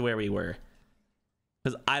get back to where we were.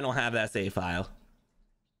 Because I don't have that save file.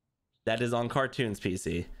 That is on Cartoons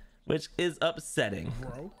PC, which is upsetting.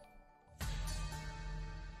 Bro.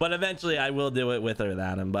 But eventually I will do it with or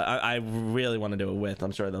without him. But I really want to do it with.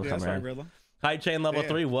 I'm sure they'll come around. Right, high chain level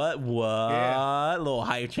 3. What? Yeah. Little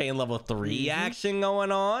high chain level 3 action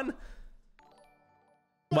going on.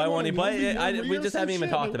 Why won't he play? We just haven't even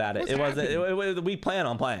talked about it. We plan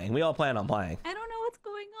on playing. We all plan on playing. I don't know what's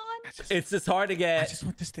going on. It's just hard to get. I just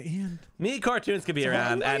want this to end. Me and Cartoons could be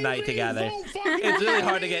around at night together. It's really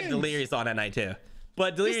hard to get Delirious on at night too.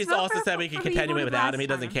 But Delirious also said we could continue it without him. He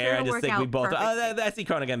doesn't care. I just think we both. Oh, I see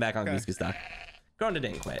Krona getting back on Goose Goose stuff. Krona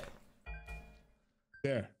didn't quit.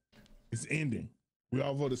 There. It's ending. We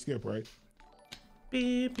all voted skip, right?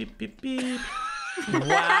 Beep, beep, beep, beep.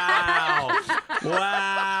 Wow.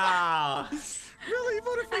 Wow. Really? You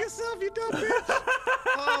voted for yourself, you dumb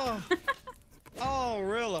bitch? Oh,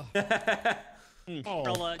 really?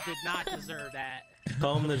 Rilla did not deserve that.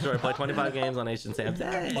 Home the door. Play 25 games on Asian Sam.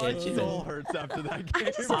 My soul hurts after that game.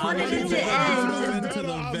 I just wanted it to end. To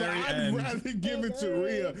the very end. I'd rather give it to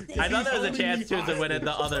Rhea. I thought there was a chance to win it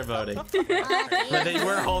the other voting. But they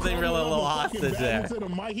were holding Rilla a little hostage there.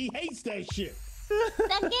 He hates that shit.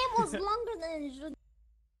 That game was longer than it should.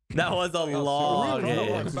 That was a long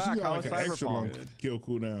game. Welcome back. How was Cyberpunk? Kill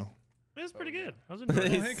cooldown. It was pretty good. I was Oh,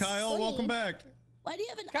 hey Kyle, welcome back. Why do you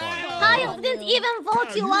have an Kyle didn't even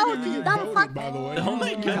vote you out, you dumb fuck. By the way. Oh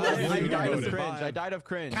my goodness. I died of cringe. I died of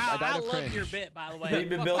cringe. Kyle, I died of love cringe. your bit, by the way. You've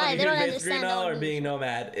been building They don't your base understand now or all being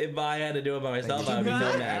nomad. If I had to do it by myself, I would be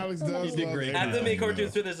nomad. Alex does did love great. it. After make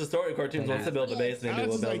cartoons finish the story, cartoons wants to build the base, maybe Alex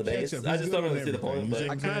we'll is build like the base. ketchup. I He's just good don't on really see the point, everything.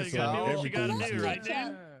 but He's like You gotta do what you gotta everything. do, right,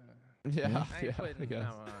 dude? Yeah, I ain't yeah. putting, I guess.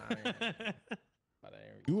 no, I ain't-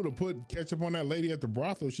 You would have put ketchup on that lady at the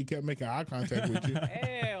brothel. She kept making eye contact with you.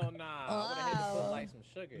 Hell nah. I would have had to put like some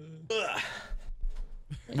sugar.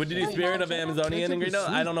 would you do Spirit of Amazonian and Green? No,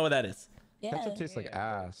 I don't know what that is. Ketchup tastes like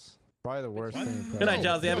ass. Probably the worst thing. Good night,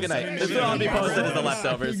 Chelsea. Have a good night. This will all be posted as the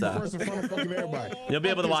leftovers, so First in front of fucking everybody. you'll be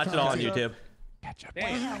able to watch it all on YouTube. Ketchup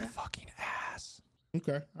Damn. like fucking ass.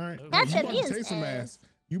 Okay, all right. Ketchup You about to is taste some ass. ass.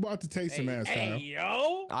 You about to taste some ass, Kyle.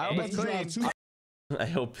 yo. I hope it's You clean. drive two- I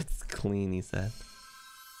hope it's clean, he said.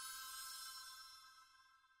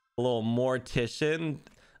 A little mortician,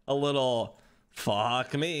 a little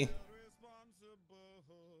fuck me.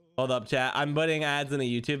 Hold up, chat. I'm putting ads in a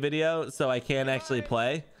YouTube video, so I can't actually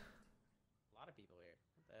play. A lot of people here.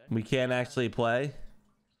 What the heck? We can't actually play.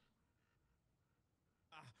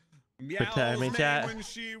 Protect me, chat. When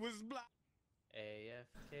she was black.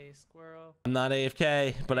 AFK Squirrel. I'm not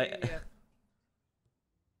AFK, but I.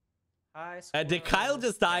 Hi, Did Kyle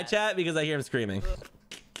just die, chat? Because I hear him screaming.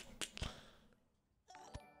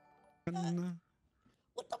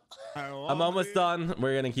 I'm almost done.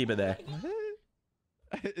 We're gonna keep it there.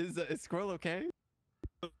 Is Squirrel okay?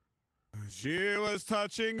 She was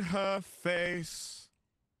touching her face.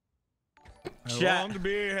 I Chat. want to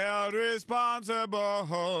be held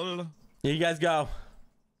responsible Here you guys go.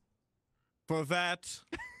 for that.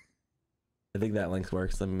 I think that link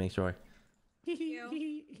works. Let me make sure.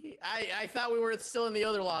 I thought we were still in the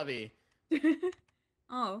other lobby.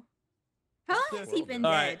 Oh. How long has he been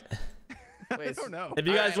All dead? right. Wait, I don't know. If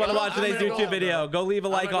you guys want to watch today's YouTube video, go leave a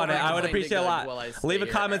like on it. I would appreciate a lot. Leave a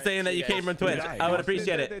comment saying that you came from Twitch. I would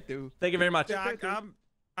appreciate it. Thank you very much. Yeah,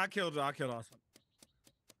 I killed Austin.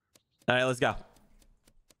 All right, let's go.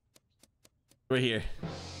 We're here.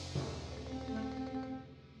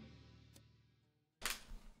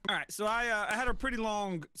 All right, so I had a pretty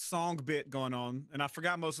long song bit going on, and I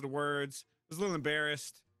forgot most of the words. I was a little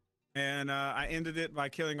embarrassed, and I ended it by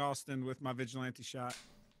killing Austin with my vigilante shot.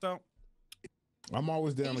 So I'm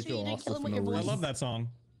always down to kill Austin for no I reason. love that song.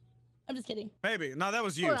 I'm just kidding. maybe no, that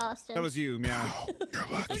was you. Poor Austin. That was you, yeah.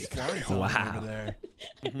 Wow.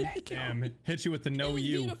 Damn, hit you with the no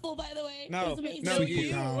you. Beautiful, by the way. No, It was amazing. no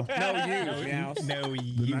you, Kyle. no you, Meows. No The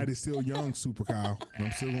you. night is still young, Super Kyle. And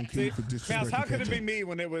I'm still gonna kill you for Meows, disrespecting how could it be ketchup. me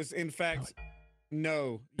when it was in fact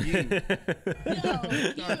no you? No, you.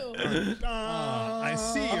 I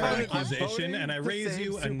see your I'm accusation, and I to raise save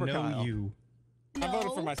you a Super no Kyle. you. I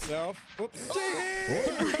voted for myself. Whoops.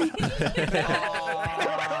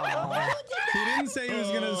 He didn't say he was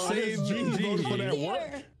gonna save voted for that GG.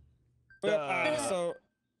 work. Well,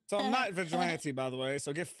 so I'm not vigilante, by the way.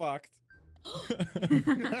 So get fucked.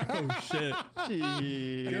 Oh shit.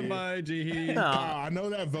 Gee. Goodbye, G. Kyle, I know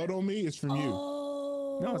that vote on me is from you.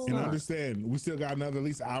 No, it's And not. understand, we still got another at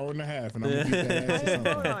least hour and a half, and I'm gonna get that ass or What's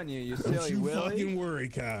going something. on you Don't silly you Willie? fucking worry,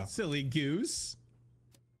 Kyle. Silly goose.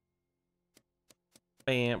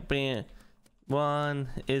 Bam, bam. One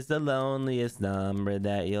is the loneliest number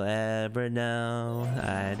that you'll ever know.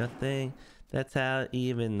 I don't think that's how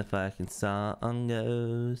even the fucking song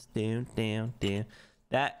goes. Down, down, down.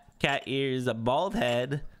 That cat ear is a bald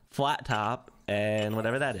head, flat top, and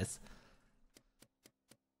whatever that is.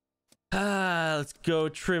 Let's go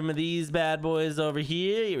trim these bad boys over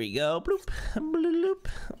here. Here we go. Bloop, bloop,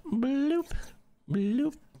 bloop,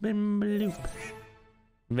 bloop, and bloop.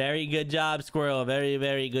 Very good job, Squirrel. Very,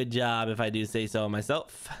 very good job, if I do say so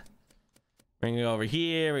myself. We're gonna go over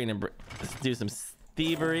here. We're gonna do some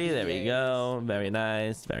thievery. There we go. Very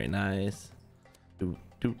nice. Very nice. Do,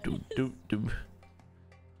 do, do, do, do.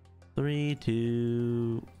 3,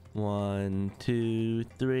 2, 1, 2,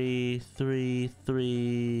 3, 3,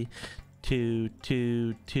 3, 2,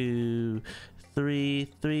 2, 2, 3,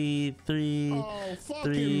 3, 3, Oh,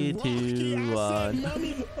 3, fucking 2, Rocky,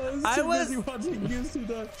 1. I was watching Goose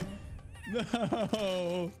Goose.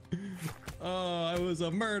 No. Oh, I was a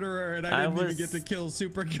murderer, and I didn't even get to kill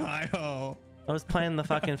Super Kyle. I was playing the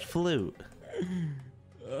fucking flute.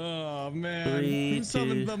 Oh man. 3, Who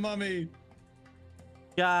summoned 2. the mummy?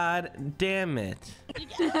 God damn it.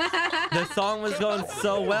 The song was going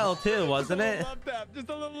so well too, wasn't it? Just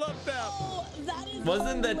a little love tap. Oh, that is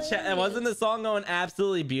Wasn't the song going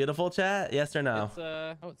absolutely beautiful, chat? Yes or no?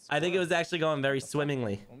 It's, I think it was actually going very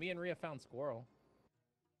swimmingly. Well, me and Rhea found Squirrel.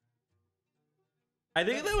 I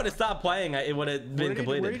think if they would have stopped playing, it would have been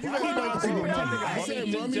completed. I said,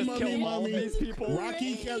 mommy.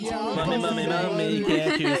 Rocky kept Mommy,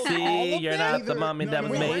 can't you see? You're not the mommy that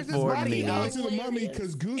was made for me. Died to the mummy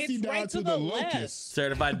because Goosey died to the locust.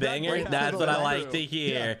 Certified banger? That's what I like to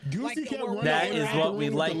hear. That is what we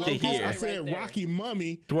like to hear. I said Rocky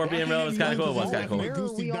Mummy. Dwarfian Row was kind of cool. It was kind of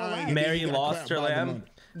cool. Mary lost her lamb.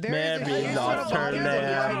 Mary lost her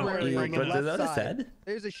lamb. What did that said?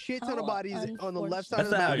 There's a shit ton of bodies on the left side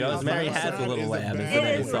That's of the not how it map. goes. Mary has a little lamb.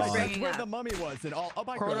 That's where the mummy was. And all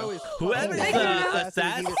my Whoever's the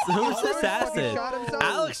assassin, who's the assassin?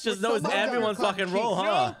 Alex just knows everyone's fucking role, huh?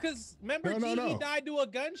 No, because remember, he died to a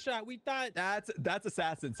gunshot. We thought that's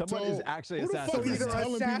assassin. Someone is actually assassin. Either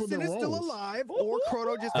assassin is still alive or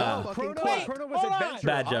Chrono just got fucking Chrono was adventure.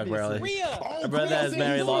 Bad joke, really. Brother, as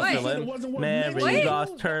Mary lost her limb. Mary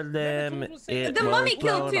lost her limb. The mummy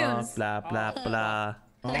killed Tunes. Blah blah blah.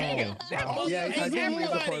 Yeah, I think he's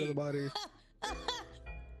a part of the body.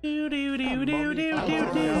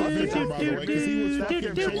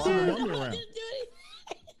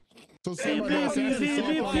 So somebody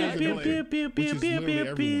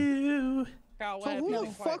So who the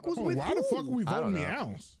fuck was with why the fuck are we voting me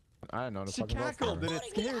out? I don't know. She cackled and it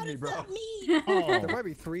scared me, bro. There might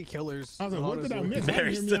be 3 killers. I was like, what did I miss?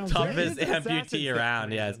 Mary's the toughest amputee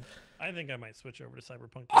around, yes. I think I might switch over to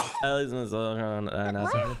Cyberpunk.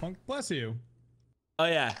 Cyberpunk, bless you. Oh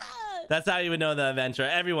yeah, that's how you would know the adventurer.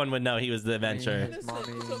 Everyone would know he was the adventurer. It's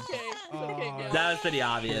okay. That was pretty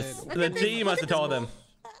obvious. The G must have told him.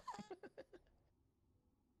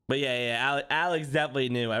 But yeah, Alex definitely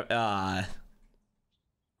knew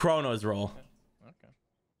Chrono's role.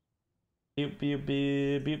 Pew pew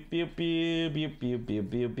pew pew pew pew pew pew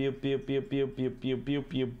pew pew pew pew pew pew pew pew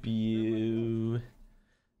pew pew.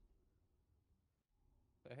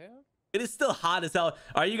 It is still hot as hell.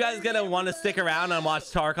 Are you guys gonna want to stick around and watch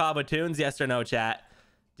Tarkov with Tunes? Yes or no, chat?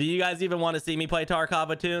 Do you guys even want to see me play Tarkov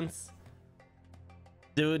with Tunes?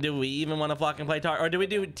 Do we even want to fucking play Tarkov, or do we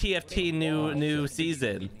do TFT new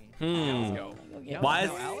season? Why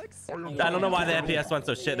is I don't know why the FPS went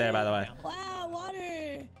so shit there, by the way. Wow,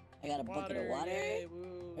 water. I got a bucket of water.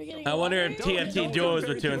 I wonder if TFT duos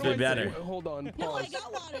with Tunes would be better. Hold on, pause. No, I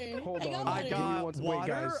got water. Hold on. I got Wait,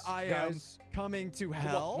 water. I am guys. coming to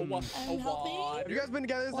hell. I'm helping. You guys been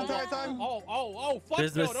together this entire time? Fuck.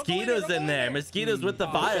 There's mosquitoes in there. Mosquitoes with the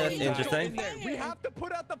fire. That's interesting. We have to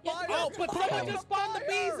put out the fire. Oh, but someone just spawned the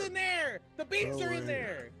bees in there. The bees are in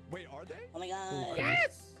there. Wait, are they? Oh my god.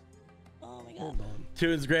 Yes. Oh my god.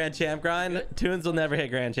 Tunes Grand Champ grind. Tunes will never hit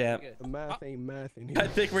Grand Champ. The math ain't math in here. I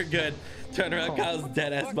think we're good. Turn around Kyle's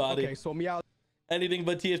dead ass body. Okay, so meow. Anything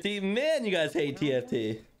but TFT. Man, you guys hate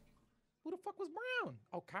TFT. Who the fuck was Brown?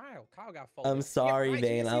 Oh, Kyle. Kyle got full. I'm sorry,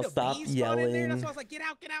 Vane. I'll stop yelling. That's why I was like, get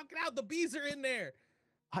out. The bees are in there.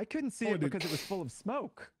 I couldn't see it because it was full of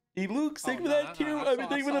smoke. Hey, Luke, stick with that too.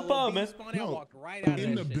 Everything with a bomb, man. No,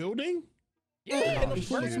 in the building? Yeah, in the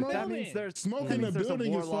first smoke. That means there's Smoke in the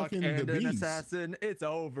building is fucking the and an bees. assassin. It's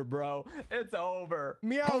over, bro. It's over.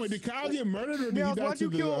 Oh, did Kyle get murdered or did he die why'd to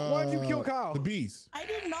you kill Kyle? the bees? I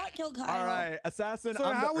did not kill Kyle. All right, assassin. So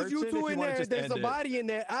I'm how the was you urchin, two if in wanna there? just There's end a it. body in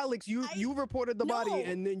there. Alex, you reported the body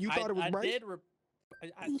and then you thought it was Bryce?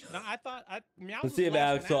 I thought Meow. Let's see if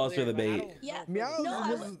Alex falls for the bait. Yeah.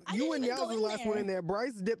 You and Meow was the last one in there.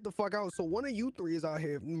 Bryce dipped the fuck out. So one of you 3 is out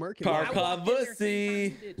here murking. Tarkov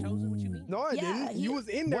pussy. No, I didn't. You was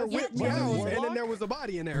in there with Meow, and then there was a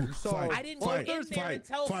body in there. So I didn't get in there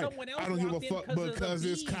until someone else I don't give a fuck because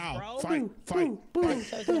it's bees, Kyle. bro. Fight. I'm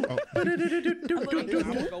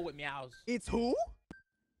gonna go with Meows. It's who?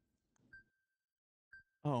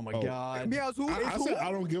 Oh my god. Meows, who? I said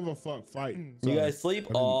I don't give a fuck. Fight. You guys sleep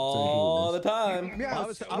all the time. I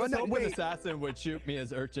was hoping assassin would shoot me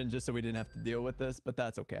as urchin just so we didn't have to deal with this, but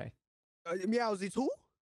that's okay. Meows, it's who?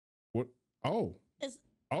 What? Oh.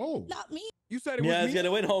 Not me. You said it was Meow's me?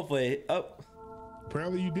 gonna win, hopefully. Oh.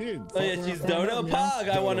 Apparently you did. Oh yeah, she's Dodo Pog.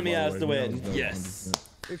 I wanted Meows to win. Yes.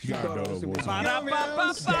 If you got Dodo voice. GG's,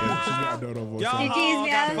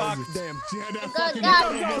 Meows. Damn.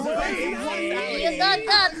 You got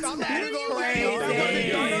guts. I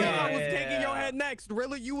was taking your head next.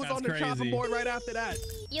 Really, you was on the chopping board right after that.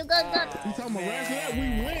 You got guts. You talking about after that? We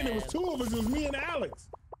win. It was 2 of us. It was me and Alex.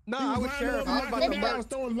 No, I was sheriff. I was about to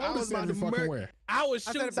throwing lotus every fucking where. I was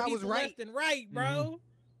I said shooting if that was people right. left and right, bro.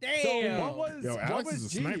 Damn. So what was, Yo, what Alex was is a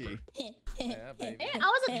G? sniper. Yeah, baby. I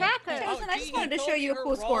was a tracker. Listen, I just wanted to told show me you a her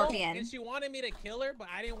cool role, scorpion. And she wanted me to kill her, but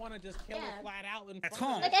I didn't want to just kill her flat out in front of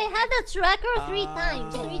her. Like I had the tracker three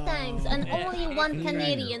times, and only one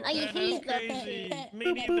Canadian. I hate that Crazy. shit.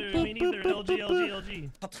 Me neither. Me neither. LG.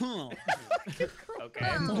 Okay.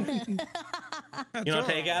 You know,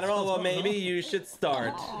 take Adderall. Well, maybe you should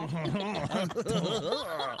start.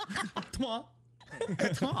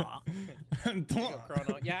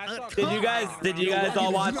 Yeah, I saw Did you guys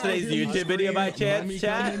all watch today's YouTube video by chance,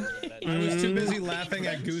 chat? I was too busy laughing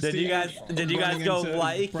at Goose. Did you guys go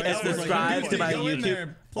like and subscribe to my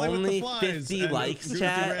YouTube? Only 50 likes,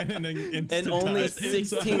 chat, and only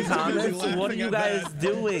 16 comments. What are you guys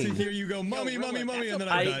doing? To hear you go, mommy, mommy, mommy, and then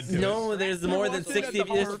I I died to know it. there's more than 60.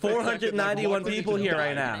 There's 491 people here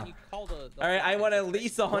right now. All right, I want at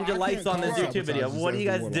least 100 likes on this YouTube video. What are you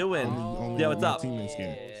guys doing? Yo, what's up? So,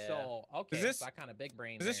 okay, Is this- so I kind of big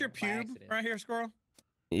brain. Is this your pube right here, Squirrel?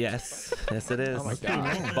 Yes, yes it is. Oh my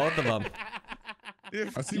God. Both of them.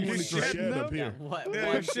 I see one that you shed up here.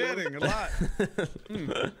 Yeah, you're shedding a lot.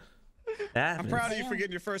 I'm proud of you Happens. for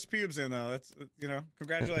getting your first pubes in, though. That's, you know,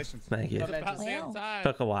 congratulations. Thank you. About the same time.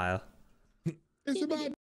 Took a while. It's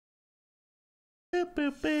about Boop,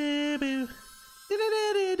 boop, boop, boop.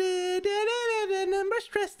 Number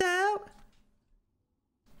stressed out.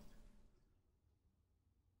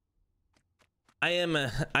 I am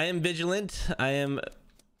vigilant. I am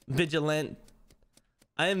vigilant.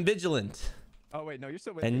 Oh wait, no, you're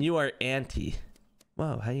still with And me. you are anti.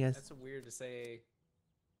 Whoa, how you guys? That's weird to say.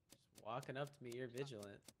 Just walking up to me, you're vigilant.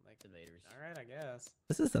 Like debaters. All right, I guess.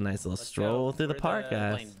 This is a nice little Let's stroll go. through the We're park,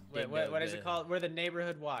 guys. Wait, what is it called? We're the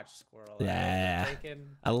neighborhood watch, Squirrel. Yeah, Taking,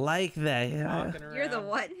 I like that. Yeah. walking You're the around.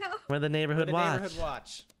 what now? We're the neighborhood We're the watch. neighborhood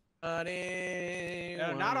watch.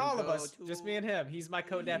 No, not all of us. Just me and him. He's my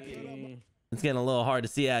co-deputy. It's getting a little hard to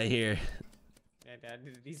see out here. Man,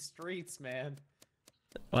 these streets, man.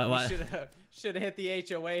 What? Should have hit the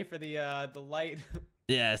HOA for the light.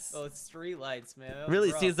 Yes. Those street lights, man. That was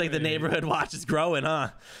Really rough. seems like the neighborhood watch is growing, huh?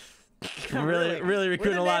 Really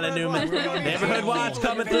recruiting a lot of new neighborhood watch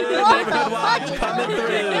coming through. Neighborhood watch coming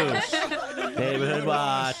through. Neighborhood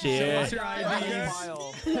watch here.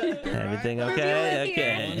 Everything okay?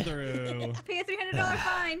 Okay. Pay a $300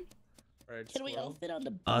 fine. Can we all fit on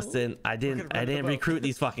the boat? Austin, I didn't recruit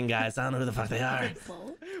these fucking guys. I don't know who the fuck they are.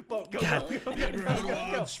 God.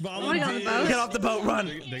 Get off the boat, run.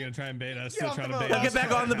 They're gonna try and bait us. They're trying to bait Now us. get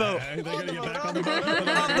back on the boat. They're gonna get back on the boat.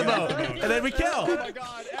 Off the boat. And then we kill.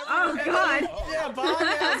 Oh god. Yeah, Bob.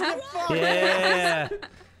 Yeah.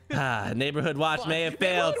 Ah, neighborhood watch may have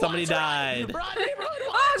failed. Somebody died.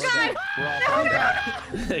 Oh god.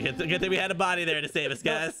 No, no. Good thing we had a body there to save us,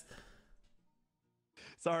 guys.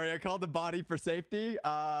 Sorry, I called the body for safety.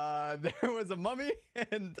 There was a mummy,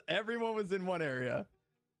 and everyone was in one area.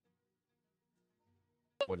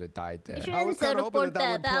 Would have died there. I was kind of hoping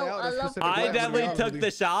that would play out a specific I way. definitely took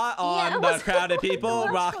the shot on the crowded people.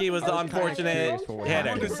 Rocky was the unfortunate hitter.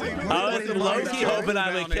 I was low-key hoping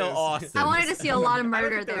I would kill Austin. I wanted to see a lot of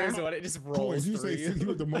murder there. It just Cool. rolls You say through see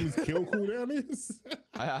what the mummy's kill cooldown is?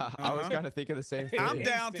 I was kind of thinking the same thing. I'm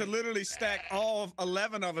down to literally stack all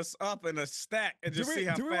 11 of us up in a stack and just see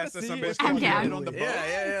how do we fast wanna this see bitch if I'm we down. get on the boat?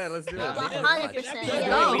 Yeah, let's do it.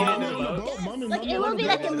 100%. Mommy, Like it will be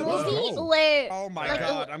like a movie where. Oh my like,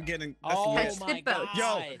 god, I'm getting. Oh That's my Good boat. god.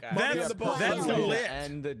 Yo, that's lit.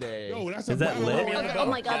 End the day. Yo, that's Is that lit? Oh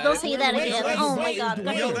my god, don't say that again. Oh my god.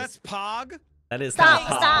 Yo, that's Pog. That is Stop,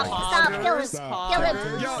 not stop, possible. stop. Kill him. Stop. Kill him.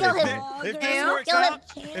 Yo, Kill if, him. if this Kill works him. out,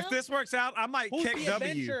 if this works out, I might Who's kick the W.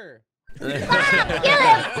 adventure? Stop. Kill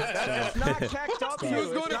him. It's not Keck W. Who's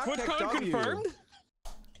going It's to not QuickCon Keck W. confirmed?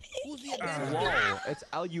 LOL. It's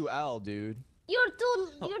LUL, dude. You're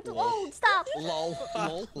too old. Stop. Lol.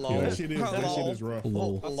 Yeah, that shit is rough.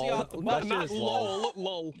 Lol. Not lol.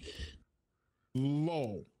 Lol.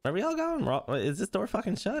 Lol. Where we all going? Is this door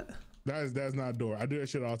fucking shut? That's not a door. I do that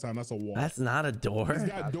shit all the time. That's a wall. That's not a door. It's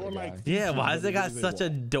got door-like Yeah, features, why has but it got is such a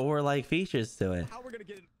wall. door-like features to it? How we're gonna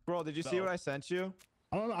get it? Bro, did you see what I sent you?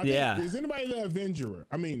 I don't know. I Yeah. think, is anybody the Avenger?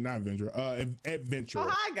 I mean, not Avenger. Adventurer. Oh,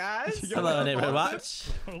 hi guys. Hello, neighborhood watch.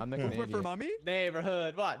 I'm the Yeah. Canadian. For mummy?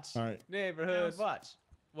 Neighborhood watch. All right. Neighborhood watch.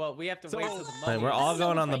 Well, we have to wait till the Wait, mummy. we're all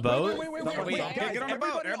going on the boat? Wait. Guys, get on the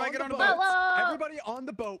boat. Everybody get on the Whoa, boat. whoa, whoa. Everybody on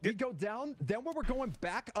the boat. We go down. Then when we're going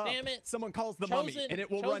back up, Damn it. someone calls the mummy, Chosen- and it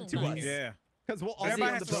will chosen run to nice. us. Yeah. Because we'll all be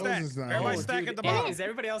Everybody on has the to boat. stack. Chosen's not Everybody here. stack at the Hey, bottom. is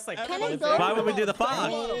everybody else like? Can I close go? it? Why would we do the fog?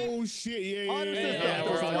 Oh shit! Yeah. Yeah,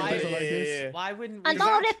 Throw we're some all like this, like- like this. Why wouldn't we? And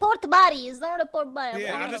don't report bodies. Don't report bodies.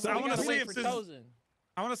 Yeah, I We wanna gotta see wait if for this. chosen.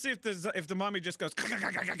 I want to see if the mummy just goes. For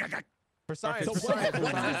science. Okay. For science.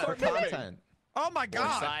 For content. Oh my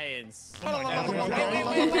God! Science. All right,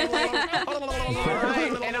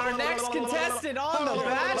 and our next contestant on The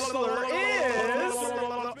Bachelor is.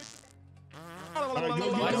 Watch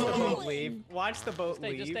the boat leave. Watch the boat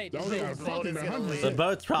leave. The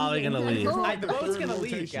boat's probably gonna leave. The boat's gonna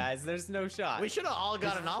leave, guys. There's no shot. We should have all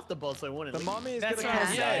gotten off the boat so it wouldn't. The mummy is That's gonna what I'm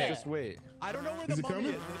come saying. back. Just wait. I don't know where the mummy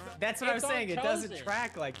is. That's what I'm saying. It doesn't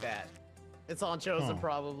track like that. It's on Chosen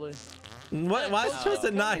probably. What? Why is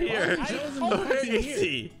Chosen not here? Where is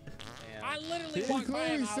he? I literally walked by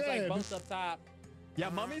and I was like, boats up top. Yeah,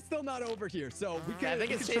 mummy's still not over here, so we can. Yeah, I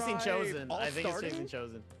think it's chasing Chosen. I think it's chasing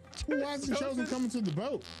Chosen. Why is Chosen coming to the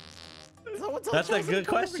boat? That's a good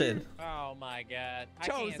question. Oh my God.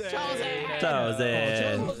 Chosen. Chosen. I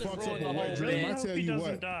tell you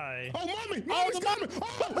what. Die. Oh, mommy! Mommy's coming!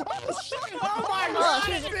 Oh, shit! Oh my God!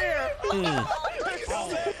 He's there!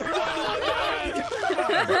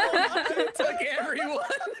 It took everyone.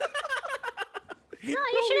 No,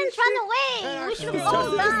 you shouldn't run away. We should have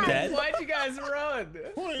all died. Why'd you guys run?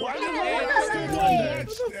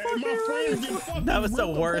 That was the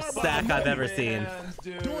worst stack I've ever seen.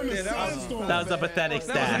 That was a pathetic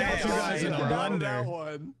stack.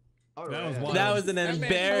 That was an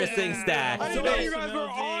embarrassing stack. I know you guys were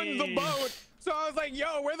on the boat. So I was like,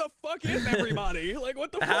 yo, where the fuck is everybody? Like,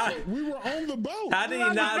 what the fuck? We were on the boat. How did he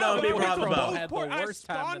not know we were on the boat? I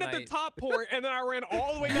spawned at the top port, and then I ran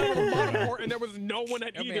all the way down to the bottom port, and there was no one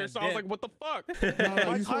at either. So I was like, what the fuck?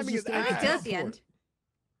 My timing is ass.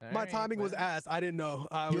 My Right, timing was ass. I didn't know.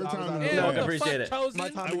 Your timing Yeah, what the appreciate fuck, it. My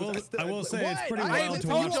Chosen? timing was I will say it's pretty What? wild to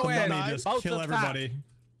watch the mummy just Boats kill up top. everybody.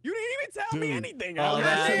 You didn't even tell me anything. Oh,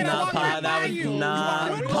 that was not Pog. That was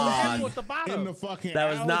not Pog. In the fucking That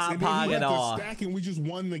was house, not and then Pog he at went to all. stack and we just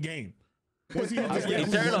won the game. Once he hit the stack, we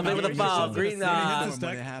Eternal, won the maybe with a game. ball. Green,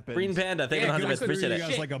 Stack. Green Panda, thank you 100. Appreciate You it.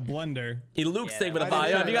 guys like a blender. He Luke stick with a ball.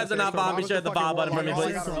 Yo, if you guys are not bomb, be sure to hit the bomb button for me,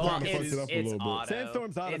 please. It's auto.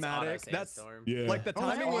 Sandstorm's automatic. That's Yeah. like the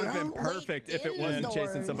timing would have been perfect if it wasn't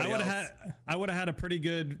chasing somebody else. I would have had a pretty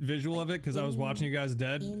good visual of it because I was watching you guys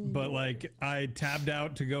dead, but like I tabbed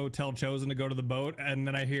out to go tell Chosen to go to the boat, and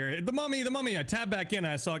then I hear the mummy. I tabbed back in, and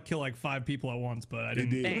I saw it kill like 5 people at once, but I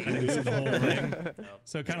didn't see the whole thing.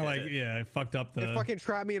 So kind of like, yeah, I fucked up the. It fucking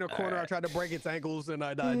trapped me in a corner. I tried to break its ankles and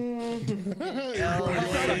I died.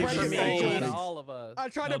 All of us. I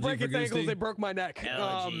tried to break its ankles. It broke my neck.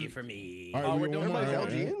 LG for me. All right, We're doing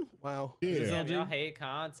LG? Wow. Yeah. Y'all hate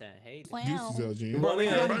content. Hate. Juice is LG. Running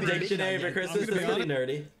a dictionary for Christmas is pretty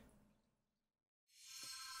nerdy.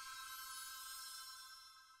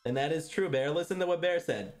 And that is true, Bear. Listen to what Bear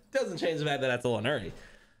said. Doesn't change the fact that that's a little nerdy.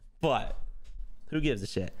 But who gives a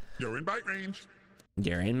shit? You're in bite range.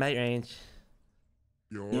 You're in bite range.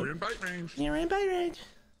 You're in bite range. You're in bite range.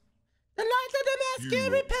 The light of the mascara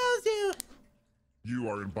repels you. You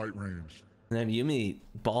are in bite range. And then you meet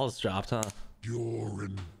balls dropped, huh? You're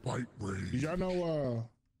in bite range. Did y'all know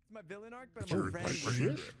My villain arc, but You're I'm in a bite friend.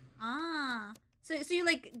 range. Ah. So you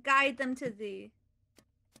like guide them to the.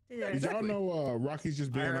 did y'all know Rocky's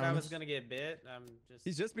just I being heard I was honest? gonna get bit. I'm just.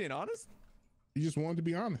 He's just being honest? He just wanted to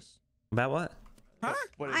be honest. About what? Huh?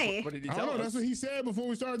 What Why? did he I tell don't know. us? That's what he said before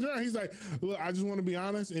we started the round. He's like, "Look, I just want to be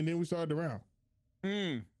honest," and then we started the round.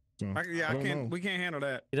 So, I don't can't. know. We can't handle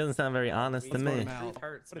that. He doesn't sound very honest to me. Truth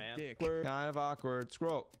hurts, man. Kind of awkward.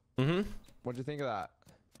 Squirrel. Mm-hmm. What'd you think of that?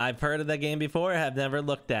 I've heard of that game before. Have never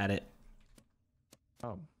looked at it.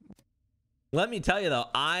 Oh. Let me tell you though,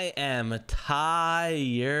 I am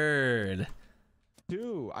tired.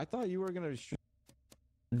 Dude, I thought you were gonna.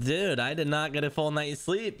 Dude, I did not get a full night's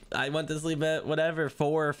sleep. I went to sleep at whatever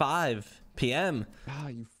 4 or 5 p.m.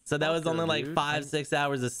 So that was only like 5-6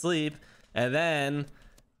 hours of sleep, and then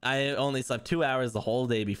I only slept 2 hours the whole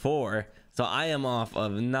day before. So I am off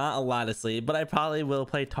of not a lot of sleep, but I probably will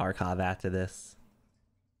play Tarkov after this.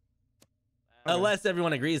 Unless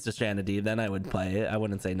everyone agrees to Stranded Deep, then I would play it. I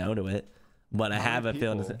wouldn't say no to it. But I have a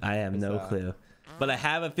feeling I have no clue. But I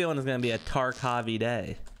have a feeling it's gonna be a Tarkov-y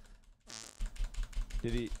day.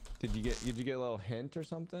 Did you get a little hint or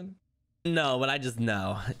something? No, but I just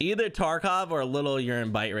know. Either Tarkov or a little you're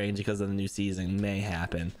in bite range because of the new season may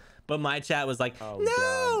happen. But my chat was like, no,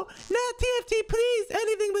 not TFT, please.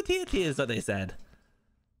 Anything but TFT is what they said.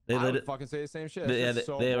 They I would fucking say the same shit. Yeah,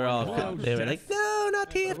 they were all. They were like, no, not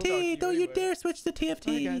TFT. Don't you dare switch to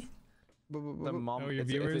TFT. The mom, your it's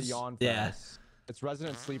viewers? a yawn Yeah. fest. It's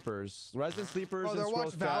Resident Sleepers. Resident Sleepers. Oh, they're and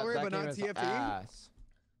watching Squirrel Chat, Valorant, that but game not is TFT? ass.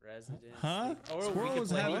 Huh? Or Squirrel we was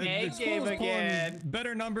could play having the egg game Squirrel's pulling again.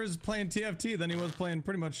 better numbers playing TFT than he was playing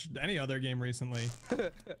pretty much any other game recently.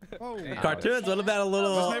 Cartoons, what about a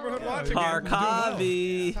little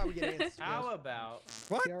Tarkavi? How about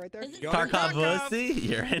what? Right there? Tarkavussy?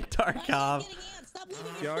 You're in Tarkov.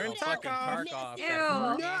 You're in Tarkov. Ew.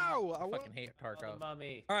 No. I fucking hate Tarkov.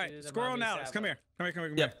 Mummy. All right, Squirrel and Alex, come here. Come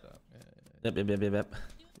here. Yep. Yep.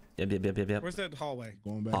 Where's that hallway?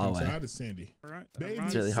 Going back Hallway. inside to Sandy. All right.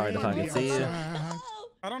 It's really hard to fucking see you.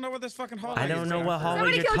 I don't know what this fucking hallway is. I don't know what hallway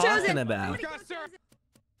Somebody you're kill talking Chosen. about.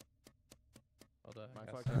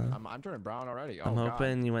 I'm turning brown already. I'm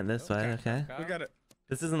hoping you went this way, okay? We got it.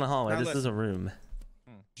 This isn't the hallway, Now this is listen. a room.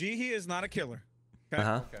 Jihi is not a killer. Okay.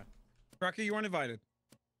 Uh-huh. Okay. Rocky, you weren't invited.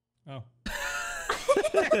 Oh.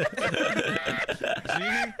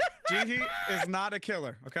 Jihi is not a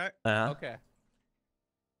killer. Okay. Uh-huh. Okay.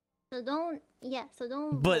 So don't. Yeah. So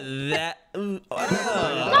don't. But that. No,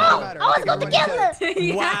 I was going to kill her.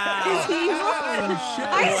 Wow.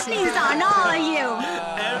 I sneezed on all of you.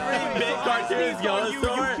 Every big cartoon's going You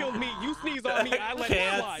killed me. You sneezed on me. I let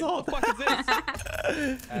it slide. What the fuck is this?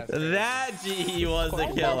 That G was a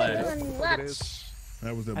killer.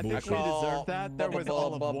 That was a I bullshit. think we deserved that. There was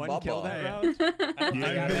all of one kill that round.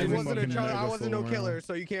 It wasn't a child. I wasn't no killer,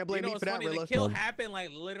 so you can't blame me for that, Rilla. The kill happened like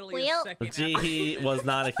literally Well, a second. G was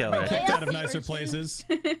not a killer. Kicked out of nicer places.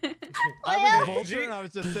 I was a vulture and I was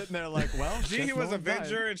just sitting there like, well. Jihi was a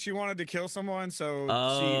Avenger and she wanted to kill someone, so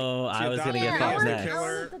Oh, she I was gonna get adopted fucked me as a next.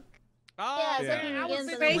 killer. Oh, yeah, I was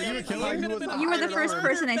You were the first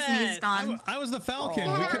person I sneezed on. I was the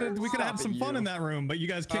Falcon. We could have had some fun in that room, but you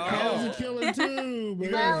guys kicked me I was a out. killer too. You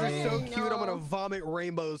guys are so cute. I'm gonna vomit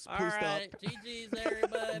rainbows. Please stop. Alright, GG's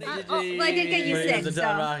everybody. Oh, like it get you He sick. was a So.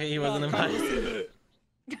 Rocky, he wasn't invited.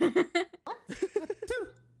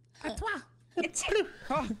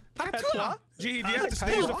 Jihi, do you have to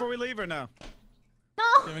sneeze before we leave or no?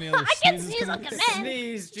 No, any other I can sneezes sneeze on coming? command.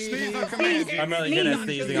 Sneeze, G. Sneeze on command. I'm really good at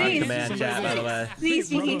sneezing on Sneeze. command chat, by the way. Sneeze,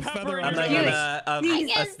 Gigi. I'm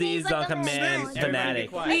like a sneeze on command fanatic.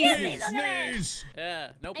 Sneeze. Sneeze!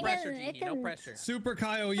 Yeah, no pressure, Gigi, no pressure. Super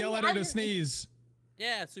Kyle, yell at her to sneeze.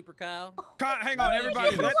 Yeah, Super Kyle. Hang on,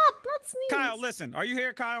 everybody. Stop, not sneeze. Kyle, listen. Are you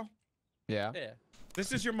here, Kyle? Yeah. Yeah.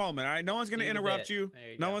 This is your moment, all right? No one's going to Do the interrupt bit. you.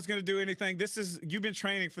 There you No go. one's going to do anything. You've been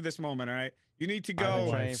training for this moment, all right? You need to I've been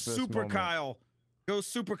go training for this Super moment. Kyle. Go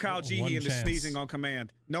Super Kyle Jihi One into chance. sneezing on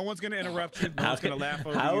command. No one's going to interrupt you. No How, one's going to laugh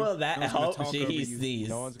over you. how will that No one's gonna help talk over G you. sneeze?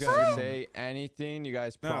 No one's gonna say anything. You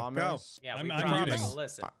guys No, promise? Yeah, I'm we muting. promise.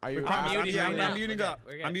 Listen. Are you? I'm muting right now. muting up.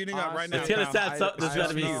 We're good. I'm muting up right now. It's gonna Kyle. sound so. This is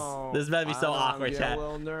gonna be. know. This is gonna be so awkward, chat.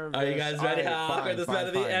 Are you guys ready? How awkward this is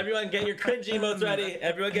gonna be? Everyone, get your cringe emotes ready.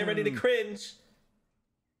 Everyone, get ready to cringe.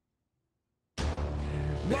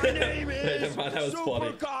 My name is That was Super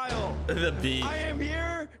funny. Kyle. The beat. I am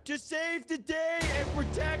here to save the day and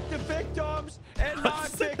protect the victims and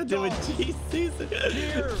non-victims. Doing G season.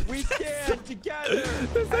 Here we stand together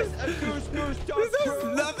as a Goose Goose Duck This has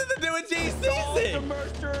crew. nothing to do with G Solve the season.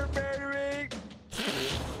 murder, murdering.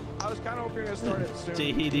 I was kind of hoping to start it soon.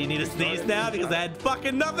 G, do you need to sneeze now? Because that had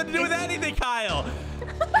fucking nothing to do with anything, Kyle.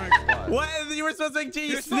 What? You were supposed to make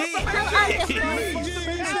G sneeze.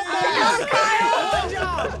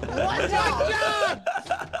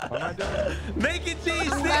 Make it G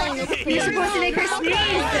sneeze. You're supposed to make her sneeze. You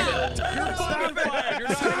can do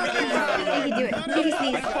it. You can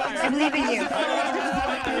sneeze. I believe in you.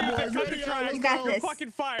 You got this.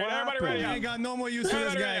 Fucking fired. Everybody ready? I ain't got no more use for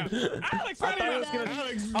this guy. Alex, ready?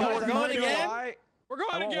 Oh, we're going again? We're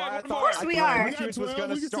going again. One Of more. course we are. We got 12.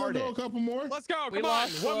 We can still go a couple more. Let's go. We Come on.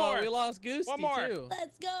 lost. One more. We lost Goose. One more. Too.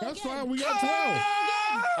 Let's go. That's again. fine. We got 12.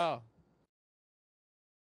 Oh.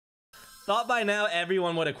 Thought by now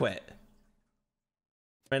everyone would have quit.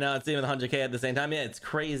 Right now it's even 100K at the same time. Yeah, it's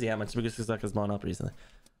crazy how much Goose Goose has blown up recently.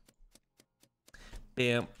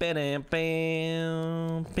 Bam, bam,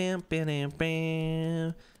 bam, bam, bam,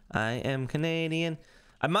 bam. I am Canadian.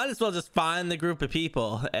 I might as well just find the group of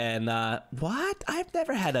people and what? I've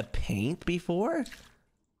never had a paint before.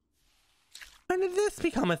 When did this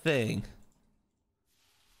become a thing?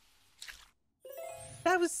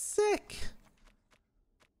 That was sick.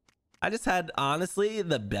 I just had honestly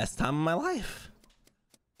the best time of my life.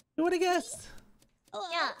 Who would have guessed?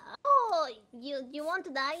 Yeah. Oh, you want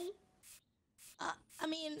to die? I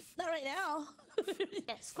mean, not right now.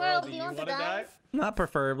 Yeah, Squirrel, do you want to die? Not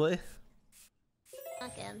preferably.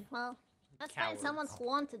 Okay, well, let's find someone who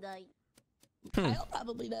wants to die. Kyle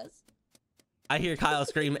probably does. I hear Kyle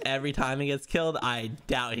scream every time he gets killed. I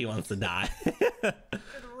doubt he wants to die. Good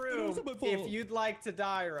room if you'd like to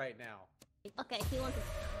die right now. Okay, he wants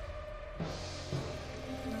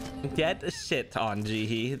to. Get shit on,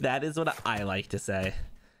 Jihi. That is what I like to say.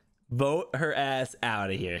 Vote her ass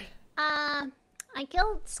out of here. I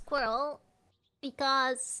killed Squirrel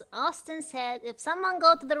because Austin said if someone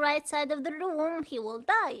go to the right side of the room, he will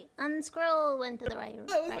die. And Squirrel went to the right room.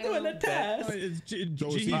 I was doing a test. He's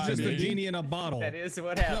just a genie in a bottle. That is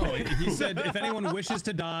what happened. No, he said if anyone wishes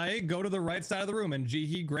to die, go to the right side of the room, and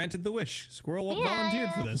Jihi granted the wish. Squirrel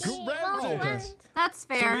volunteered for this. That's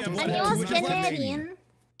fair. And he was Canadian.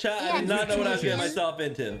 Chat, I did not know what I was getting myself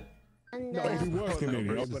into. No, he was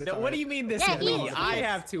Canadian. No, what do you mean this Yeah, is me? I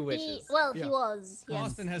have 2 wishes. He was. Yes.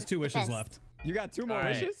 Austin has 2 wishes left. You got 2 more All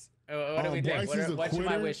right. wishes? What do we think? What should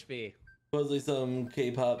my wish be? Supposedly some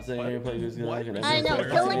K-pop singer play who's gonna like it. I know,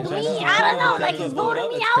 killing me. I don't know. Like he's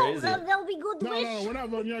voting me out. So they'll be good wish. No, we're not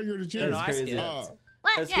voting out. You're the champ. No, I skipped.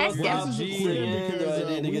 What? Yes, yes. This is a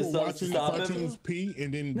quitter because we were watching cartoons P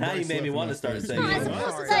and then now you made me want to start singing. No, I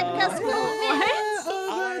supposed to say because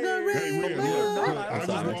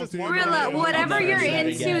Gorilla, whatever you're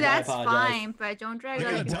into, that's fine, but don't drag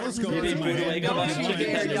out.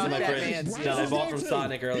 I bought from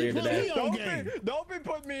Sonic earlier today. Don't be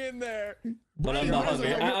putting me in there. But I'm not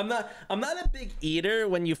hungry. I'm not a big eater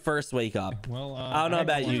when you first wake up. Well, I don't know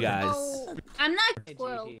about you guys. I'm not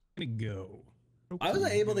Squirrel. Go. I was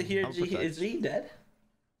able to hear G. Is G dead?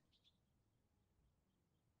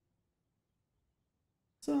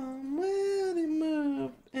 Somewhere they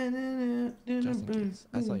move. Just in case.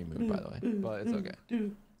 I saw you move, by the way, but it's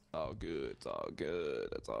okay. All good. It's all good.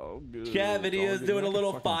 It's all good. Chat video's doing a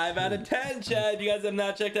little 5 out of 10. Chat, if you guys have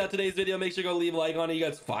not checked out today's video, make sure to go leave a like on it. You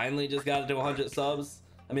guys finally just got it to 100 subs.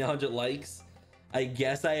 I mean 100 likes. I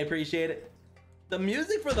guess I appreciate it. The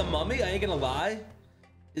music for the Mummy, I ain't gonna lie,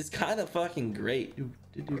 is kind of fucking great.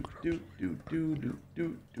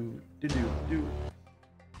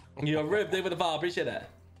 Yo, Rip, thank you for the follow. Appreciate that.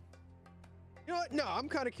 You know what? No, I'm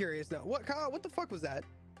kind of curious now. What, Kyle? What the fuck was that?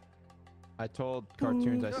 I told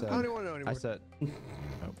cartoons. I said. I don't want to know anymore. I said.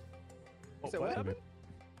 What happened?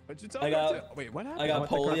 What'd you tell me? Wait, what happened? I got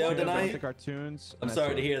polio tonight. Cartoons. I'm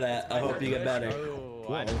sorry to hear that. I hope you get better.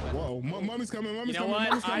 Whoa, Mommy's coming. Mommy's You know coming.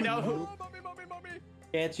 what? I know who.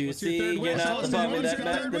 Can't you see? You're not the bummy that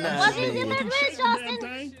met the What's your me. third wish,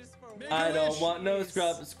 Austin? I don't want no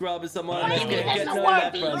scrub. Scrub is someone that can't get no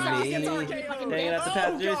left from me. Hanging out the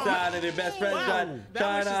passenger side of your best friend's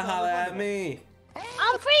trying to holler at me.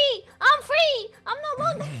 I'm free! I'm free! I'm no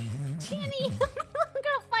longer genie. I'm no longer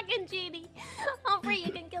a fucking genie. I'm free.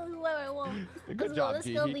 You can kill whoever I want. Good job, let's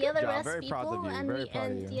Gigi. kill the Good other job. rest Very proud people of you. and Very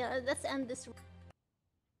proud of you. yeah, let's end this.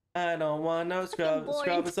 I don't want no scrub.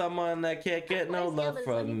 Scrub is someone that can't get no love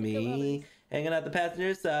from me. Hanging out the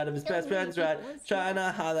passenger side of his best friend's ride, trying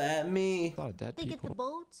to holler at me. A lot of dead They get the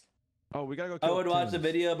boats. Oh, we gotta go. I Kill would watch the Tunes.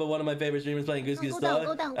 video, but one of my favorite streamers playing Goose Goose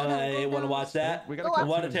Dog, and I want to watch that. We gotta Go kill up.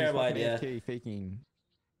 What a Tunes. He's terrible fucking idea. AFK faking.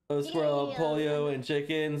 Oh, squirrel, Yeah. polio, and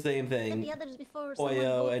chicken, same And thing. the others before someone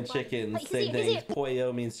Pollo goes and by. chicken, Like, same he's thing. here.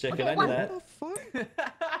 Pollo means chicken. Okay, I knew one. that.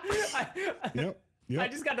 I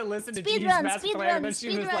just got to listen to Speed Gigi's run, master speed plan, run, and she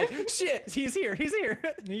speed was run. like, "Shit, he's here, he's here."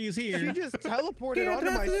 He's She here. just teleported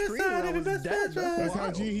onto my screen and I was dead. That's how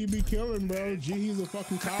G be killing, bro. G's a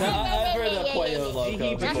fucking Now, coward. I've heard of Pollo Loco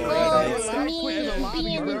That before. was I me being a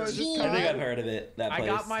think genie. I've heard of it. That I place.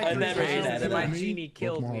 got my I've 3 never seen rounds and my that. genie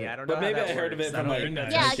killed me. I don't know But maybe how that I heard of works. it from I don't like. know.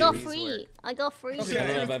 Yeah, I go YouTube. free. I go free. I don't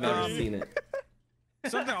know if I've ever seen it.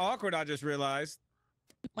 Something awkward I just realized.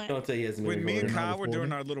 Don't say he hasn't been When me and recording. Kyle were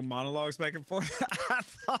doing our little monologues back and forth, I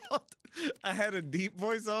thought I had a deep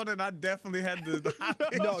voice on, and I definitely had the.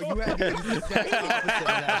 No, you had the exact opposite of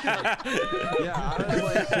that. Yeah, I was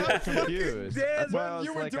like super confused. That's why I when was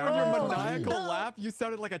you were like, doing I your don't know. maniacal laugh, you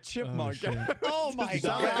sounded like a chipmunk. Oh my You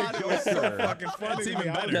sounded god, like a it was so Joker. fucking funny. That's to even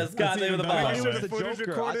me. better. Just got there with a I bomb. should It was have the footage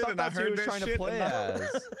Joker. I recorded, thought and I that's who he heard was that trying to shit. play and I- as.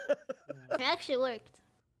 It actually worked.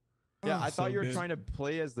 Yeah, Oh, I thought so you were good. trying to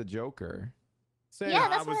play as the Joker. Yeah,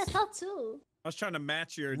 that's I what I was- thought too. I was trying to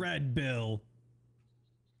match your Red Bill.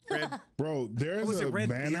 red. Bro, there's Was it a Red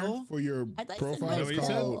banner Bill? for your I thought you said profile. red It's you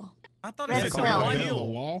said? called I thought Red it was pill. called on Red the Pill.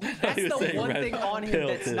 wall. That's He was the saying one red thing on him pill,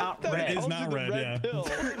 that's too. not That red. is not red, yeah.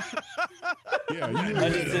 Yeah, you I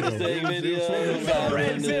just did the same video about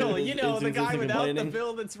Red pill, you know, It's the guy just without the complaining.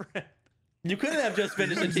 bill that's red. You couldn't have just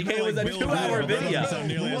finished it, TK. It was a Bill 2-hour Bill. That video. doesn't sound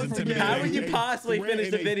nearly as intimidating. How would you possibly Red finish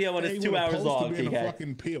the and video when they it's 2 were hours supposed to long, be in a TK?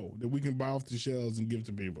 fucking pill that we can buy off the shelves and give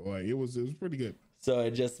to people. Like it was pretty good. So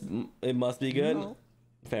it must be good. No.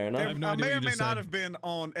 Fair enough. have no I idea may what or you may just not said. have been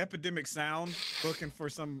on Epidemic Sound looking for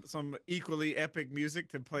some equally epic music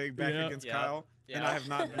to play back Yeah. against Yeah. Kyle, and Yeah. I have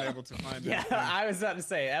not been able to find Yeah, it. I was about to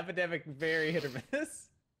say, Epidemic, very hit or miss.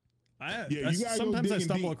 Yeah, you gotta go Sometimes I digging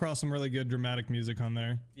stumble deep. across some really good dramatic music on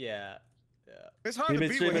there. Yeah. It's hard You've to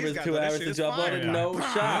been beat what streaming he's for got. 2 though. That hours shit since is you fire. uploaded. No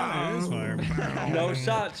shot. It is fire. No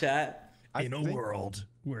shot, chat. In a world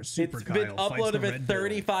where Super It's been Kyle fights the uploaded for Red Pill.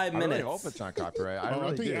 35 I really minutes. hope it's not copyright. I I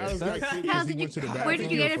really think do. Alex got kicked How because he did went to the you- bathroom. where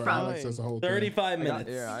did you get it for from? Alex, that's the whole thing. 35 I got- minutes.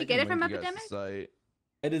 yeah, I you can get it from link you guys Epidemic? the site.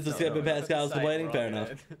 It is the skip of Pascal's complaining. Fair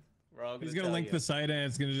enough. He's gonna link the site and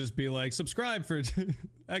it's gonna just be like subscribe for X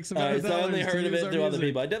amount Alright, of so I dollars. only to heard of use it our through other music.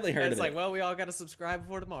 people. I definitely heard It's of like, it. well, we all gotta subscribe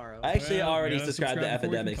before tomorrow. I actually Yeah, already yeah, subscribed to subscribe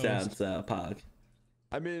before you Epidemic can post. Sounds, Pog.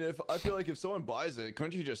 I mean, I feel like if someone buys it,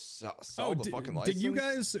 couldn't you just sell the fucking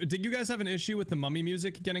license? Did you guys have an issue with the Mummy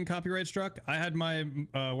music getting copyright struck? I had my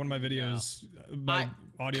one of my videos, my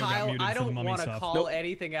audio got Kyle, muted I for the don't Mummy want to stuff. call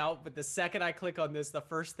anything out, but the second I click on this, the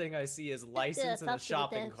first thing I see is license in the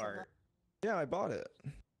shopping cart. Yeah, I bought it.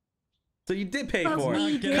 So you did pay But for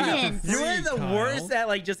we it. didn't. You are the Kyle. worst at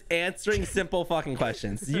like just answering simple fucking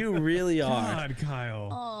questions. You really are. God, Kyle.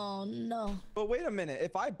 Oh no. But wait a minute.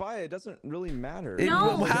 If I buy it, it doesn't really matter.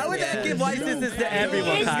 No. How would that give licenses to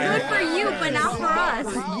everyone, It's Kyle? good for you, but not for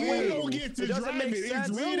us. You don't get to It doesn't drive make it. It's sense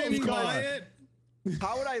written because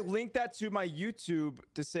how would I link that to my YouTube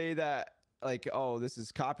to say that like, oh, this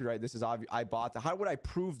is copyright, this is I bought that? How would I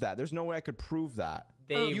prove that? There's no way I could prove that.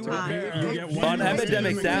 On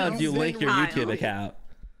Epidemic Sounds, you link your YouTube account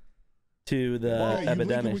to the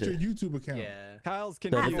Epidemic with your shit. YouTube account. Yeah. Kyle's So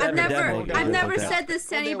if it's I've never Epidemic, I've you never link said this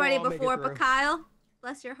to One day anybody we'll all make it before, but through. Kyle,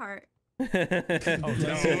 bless your heart.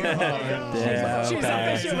 She's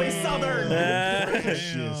officially Southern.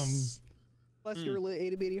 Bless your little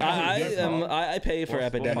itty bitty. I pay for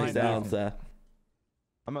Epidemic find out. Sounds.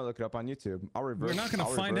 I'm gonna look it up on YouTube. I'll reverse. We're not gonna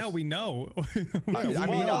I'll find reverse. out. We know. I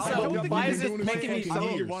mean, Also, why is it making me I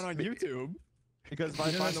need so? one on YouTube. Because if I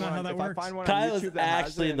Yeah, find that's not how one, that if I works. find one on Kyle is YouTube that has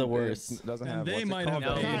actually it the and worst. it doesn't have And they what's it might called?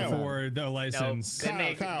 have paid Kyle. for the license. Then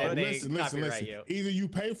they- Kyle, then they listen. copyright you. Either you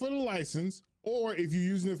pay for the license, or if you're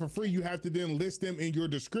using it for free, you have to then list them in your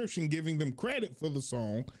description, giving them credit for the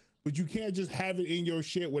song. But you can't just have it in your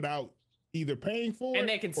shit without either paying for And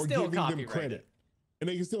it they can or still giving them copyright credit. it. And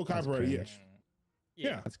they can still copyright it, yes.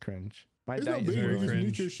 Yeah. That's cringe. My It's no diet big is deal. very Just cringe.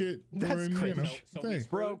 mute your shit. That's during, you know, cringe. thing.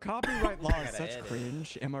 Bro, copyright law is gotta such edit.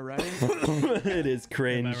 cringe. Am I right? It is Am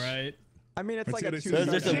cringe. I right? I mean, it's like a Those two. Those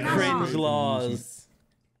are some You're not cringe wrong. laws.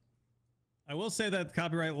 I will say that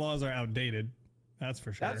copyright laws are outdated. That's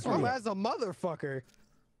for sure. That's true. As a motherfucker.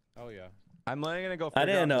 Oh yeah. I'm gonna go. I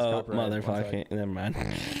figure didn't out this know, copyright. One sec. motherfucking. Never mind.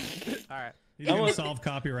 All right. He's I gonna won't- solve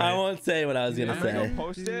copyright. I won't say what I was gonna I'm gonna say. go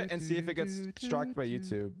post it and see if it gets struck by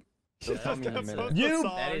YouTube. They'll tell me in a minute. You,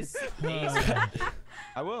 That is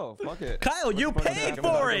I will. Fuck it. Kyle, you What's the paid fuck?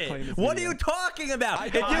 for I'm gonna claim it. this What are video. you talking about?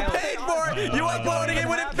 If you Kyle, paid for it, you uploading it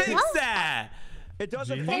wouldn't fix that. It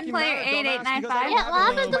doesn't Gee. fucking Hey, player matter, dumbass, because I 8895. don't Yeah, have what it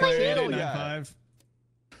happened on to my my channel video? yet. 895.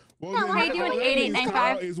 Well, No, then how you what doing, that means, 8895?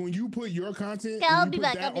 Kyle, is when you put your content, Yeah, I'll and be you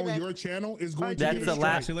put back, I'll that be on back. your channel, is going to That's get the a strike.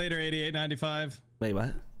 last. See you later, 8895. Wait,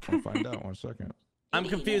 what? I'll find out. 1 second. I'm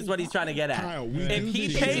confused what he's trying to get at. Kyle, we If do he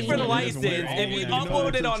this paid shit for the so license, it doesn't if he wear off.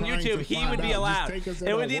 uploaded You're on trying YouTube, to he find would be out. allowed. Just take us at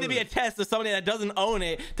It our would need to be a word. test of somebody that doesn't own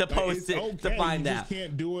it to post It's it okay. to find You out. just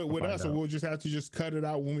can't do it with I'll us, find or out. we'll just have to just cut it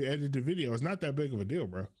out when we edit the video. It's not that big of a deal,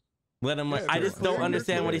 bro. Let him. Yeah, I it's just clear. don't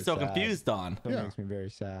understand what he's so Sad. confused on. That Yeah. makes me very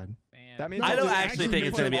sad. Man. That means I No, don't it actually actually think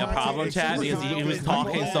it's gonna be a makes problem, it chat, super because he was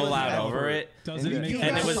complicated. talking so loud over it, Doesn't And make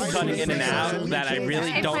and it was That's cutting in and right. out that I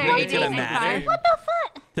really Hey, don't player think it's gonna 8895. matter. What the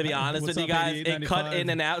fuck? To be honest What's with you up, guys, it cut 8895? in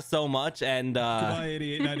and out so much, and Goodbye,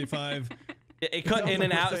 8895. it cut in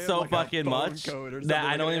and out so fucking much that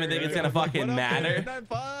I don't even think it's gonna fucking matter.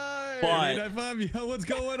 But 8895, yo, what's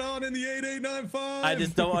going on in the 8895? I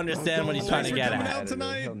just don't understand what he's trying to Thanks for get coming at. out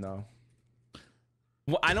tonight. He'll know.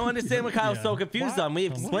 Well, I don't understand what Kyle's so confused on. We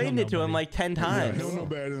explained it to him like 10 times. He'll know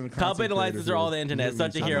better than the Kyle paid the content licenses are all the creators. internet.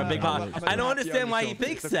 Such a hero, big pop. I don't understand why he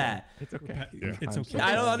thinks that. It's okay. Yeah. It's okay.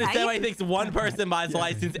 I don't understand why he thinks one person buys a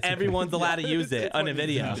license, everyone's allowed to use it on a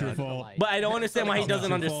video. It's your fault. But I don't understand why he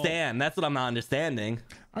doesn't It's your fault. understand. That's what I'm not understanding.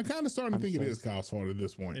 I'm kind of starting to think it is Kyle's fault at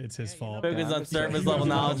this point. It's his fault. Focus on surface level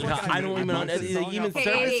knowledge. I don't even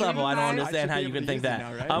surface level. I don't understand how you can think that.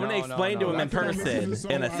 I'm gonna explain to him in person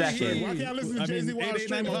in a Why second. can't I listen to I Jay-Z mean, while I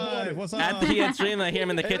stream 8895. What's up? After he ends stream and I hear him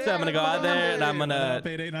in the kitchen, I'm gonna go out there and I'm What gonna up,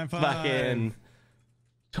 8895? fucking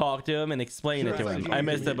talk to him and explain it to him. I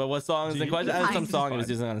missed it, but what song is in question? Some song he was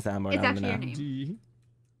using on the soundboard. It's I don't actually your know. name. G.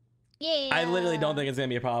 Yeah. I literally don't think it's gonna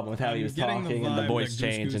be a problem with how he was Getting talking and the vibe voice that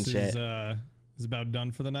Goose change and Goose shit. is about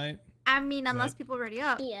done for the night. I mean, unless people are already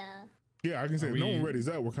up. Yeah. Yeah, I can say if no one ready's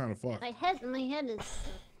up, we're kind of fucked. My head is.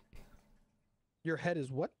 Your head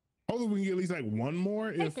is what? Hopefully we can get at least like one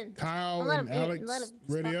more if Listen, Kyle let and him eat, Alex let him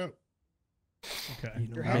ready stop. up. Okay.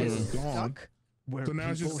 Your Alex head is is gone. stuck? So now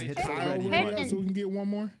it's just hit Kyle ready. ready up so we can get one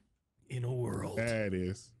more. In a world That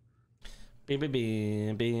is. Beam, beam,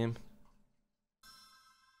 beam, beam.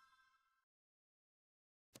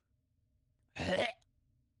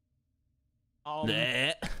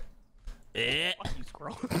 Bleh. Eh. Fuck you,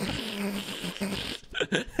 Squirrel.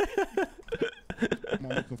 I'm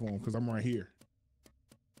looking for him because I'm right here.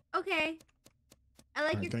 Okay. I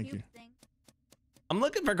like Alright, your thank cube you. thing. I'm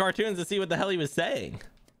looking for cartoons to see what the hell he was saying.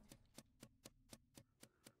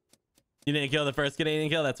 You didn't kill the first Canadian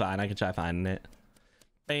kill? That's fine. I can try finding it.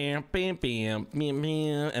 Bam, bam, bam, bam,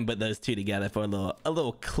 bam, and put those two together for a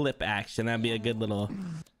little clip action. That'd be a good little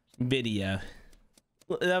video.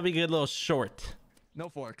 That'd be a good little short. No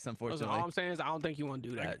forks, Listen, unfortunately. all I'm saying is I don't think you want to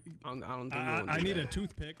do that. I don't think you want to do I need that. a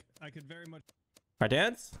toothpick. I could very much.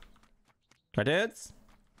 Cartoons? Cartoons?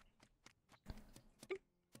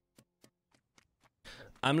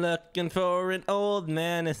 I'm looking for an old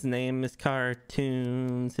man. His name is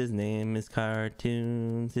Cartoons. His name is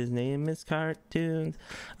Cartoons. His name is Cartoons.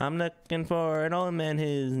 I'm looking for an old man.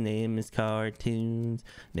 His name is Cartoons.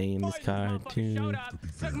 Name is Cartoons.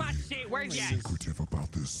 Suck my shit. Where's that? Secretive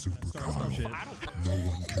about this supercar. No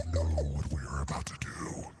one can know what we're about to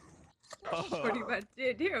do. What are you about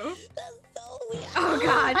to do? Oh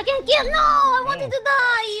God! I can't kill. No, I wanted to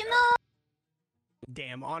die. No.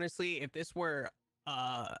 Damn, honestly, if this were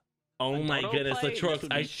Oh my goodness, the this trucks.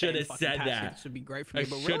 would I be should have said fantastic. that. This would be great for I me.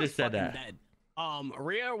 But should have Rilla's said fucking that. dead.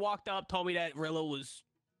 Rhea walked up, told me that Rilla was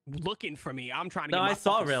looking for me. I'm trying to. No, get my I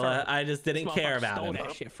saw fucking Rilla. syrup. I just didn't This care motherfucker about stole him.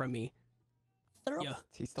 that shit from me. Yeah.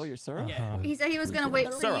 He stole your syrup? Yeah. He said he was gonna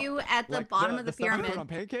wait for Syrup. you at the Like bottom of the stuff you put pyramid. on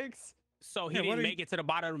pancakes? So he Yeah, what didn't are make it to the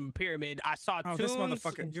bottom of the pyramid. I saw Oh, Toons, this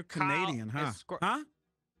motherfucker. You're Kyle, Canadian, and huh? Squir- Huh?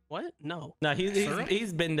 What? No. No,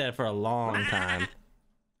 he's been there for a long time.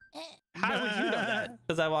 How would you know that?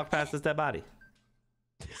 Because I walked past his dead body.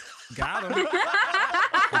 Got him.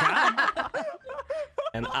 Got him.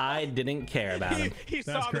 And I didn't care about him. He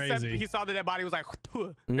That's saw crazy. he saw the dead body. Was like,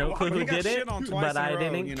 No clue who He got did shit it, on twice but in a I row,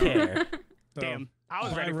 didn't you know. care. So, damn. I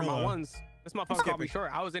was bye, ready for my Rilla. ones. This motherfucker called me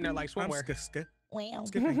short. I was in there like I'm swimwear. Wow.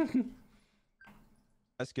 skipping.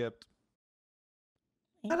 I skipped.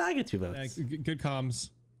 How did I get 2 Yeah, votes? good comms.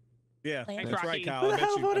 Yeah, Thanks, that's right, Rocky. Kyle. Who I the bet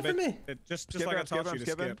hell you. I voted bet for me? Just Skip like it, I taught skip it, you to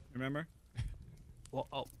skip it. skip. Remember?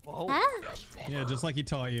 Whoa. Huh? Yeah, just like he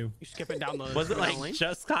taught you. You skipping down the. Was it down the like lane?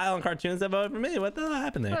 just Kyle and Cartoons that voted for me? What the hell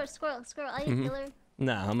happened there? Squirrel. Are you a killer?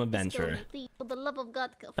 No, I'm a Just kill venturer. me, please. For the love of God.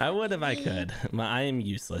 I would if I could. I am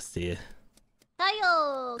useless to you.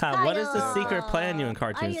 Kyle. Kyle, what is the secret plan you and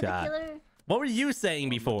Cartoons Are you the got? killer? What were you saying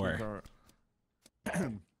before?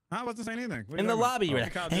 I wasn't saying anything. What are In you the talking lobby, you about?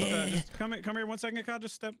 were Kyle, just come here 1 second, Kyle.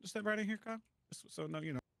 Just step right in here, Kyle. Just so no,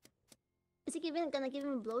 you know. Is he gonna give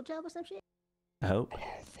him a blowjob or some shit? I hope.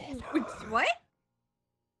 What?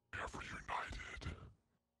 Ever united.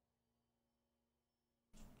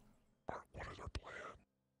 What is our plan?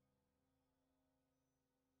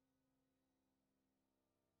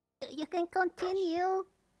 You can continue.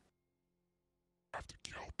 I have to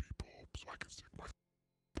kill people so I can stick my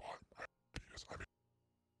penis.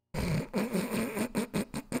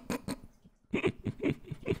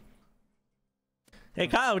 Hey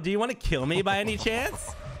Kyle, do you want to kill me by any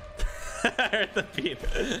chance? I heard the beep.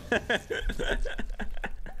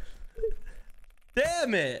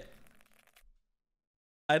 Damn it!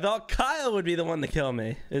 I thought Kyle would be the one to kill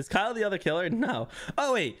me. Is Kyle the other killer? No.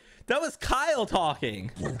 Oh wait, that was Kyle talking.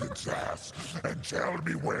 Wounded's ass and tell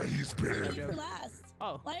me where he's been. For last.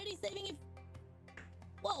 Oh. Why did he saving you?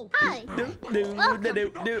 Whoa. Hi.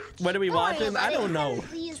 What are we watching? I don't know.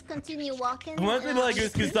 Please continue walking. Once we let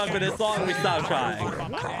Goose Goose talk for this long, we stop trying.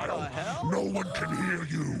 No one can hear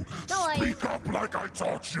you. No, Speak up like I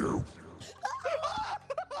taught you.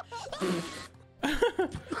 I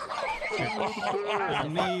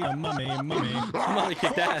need a mummy. Mummy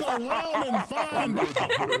kicked ass. Fuck around and find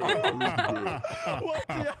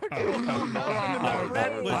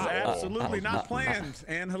That was absolutely not planned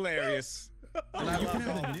and hilarious. And I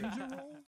love it.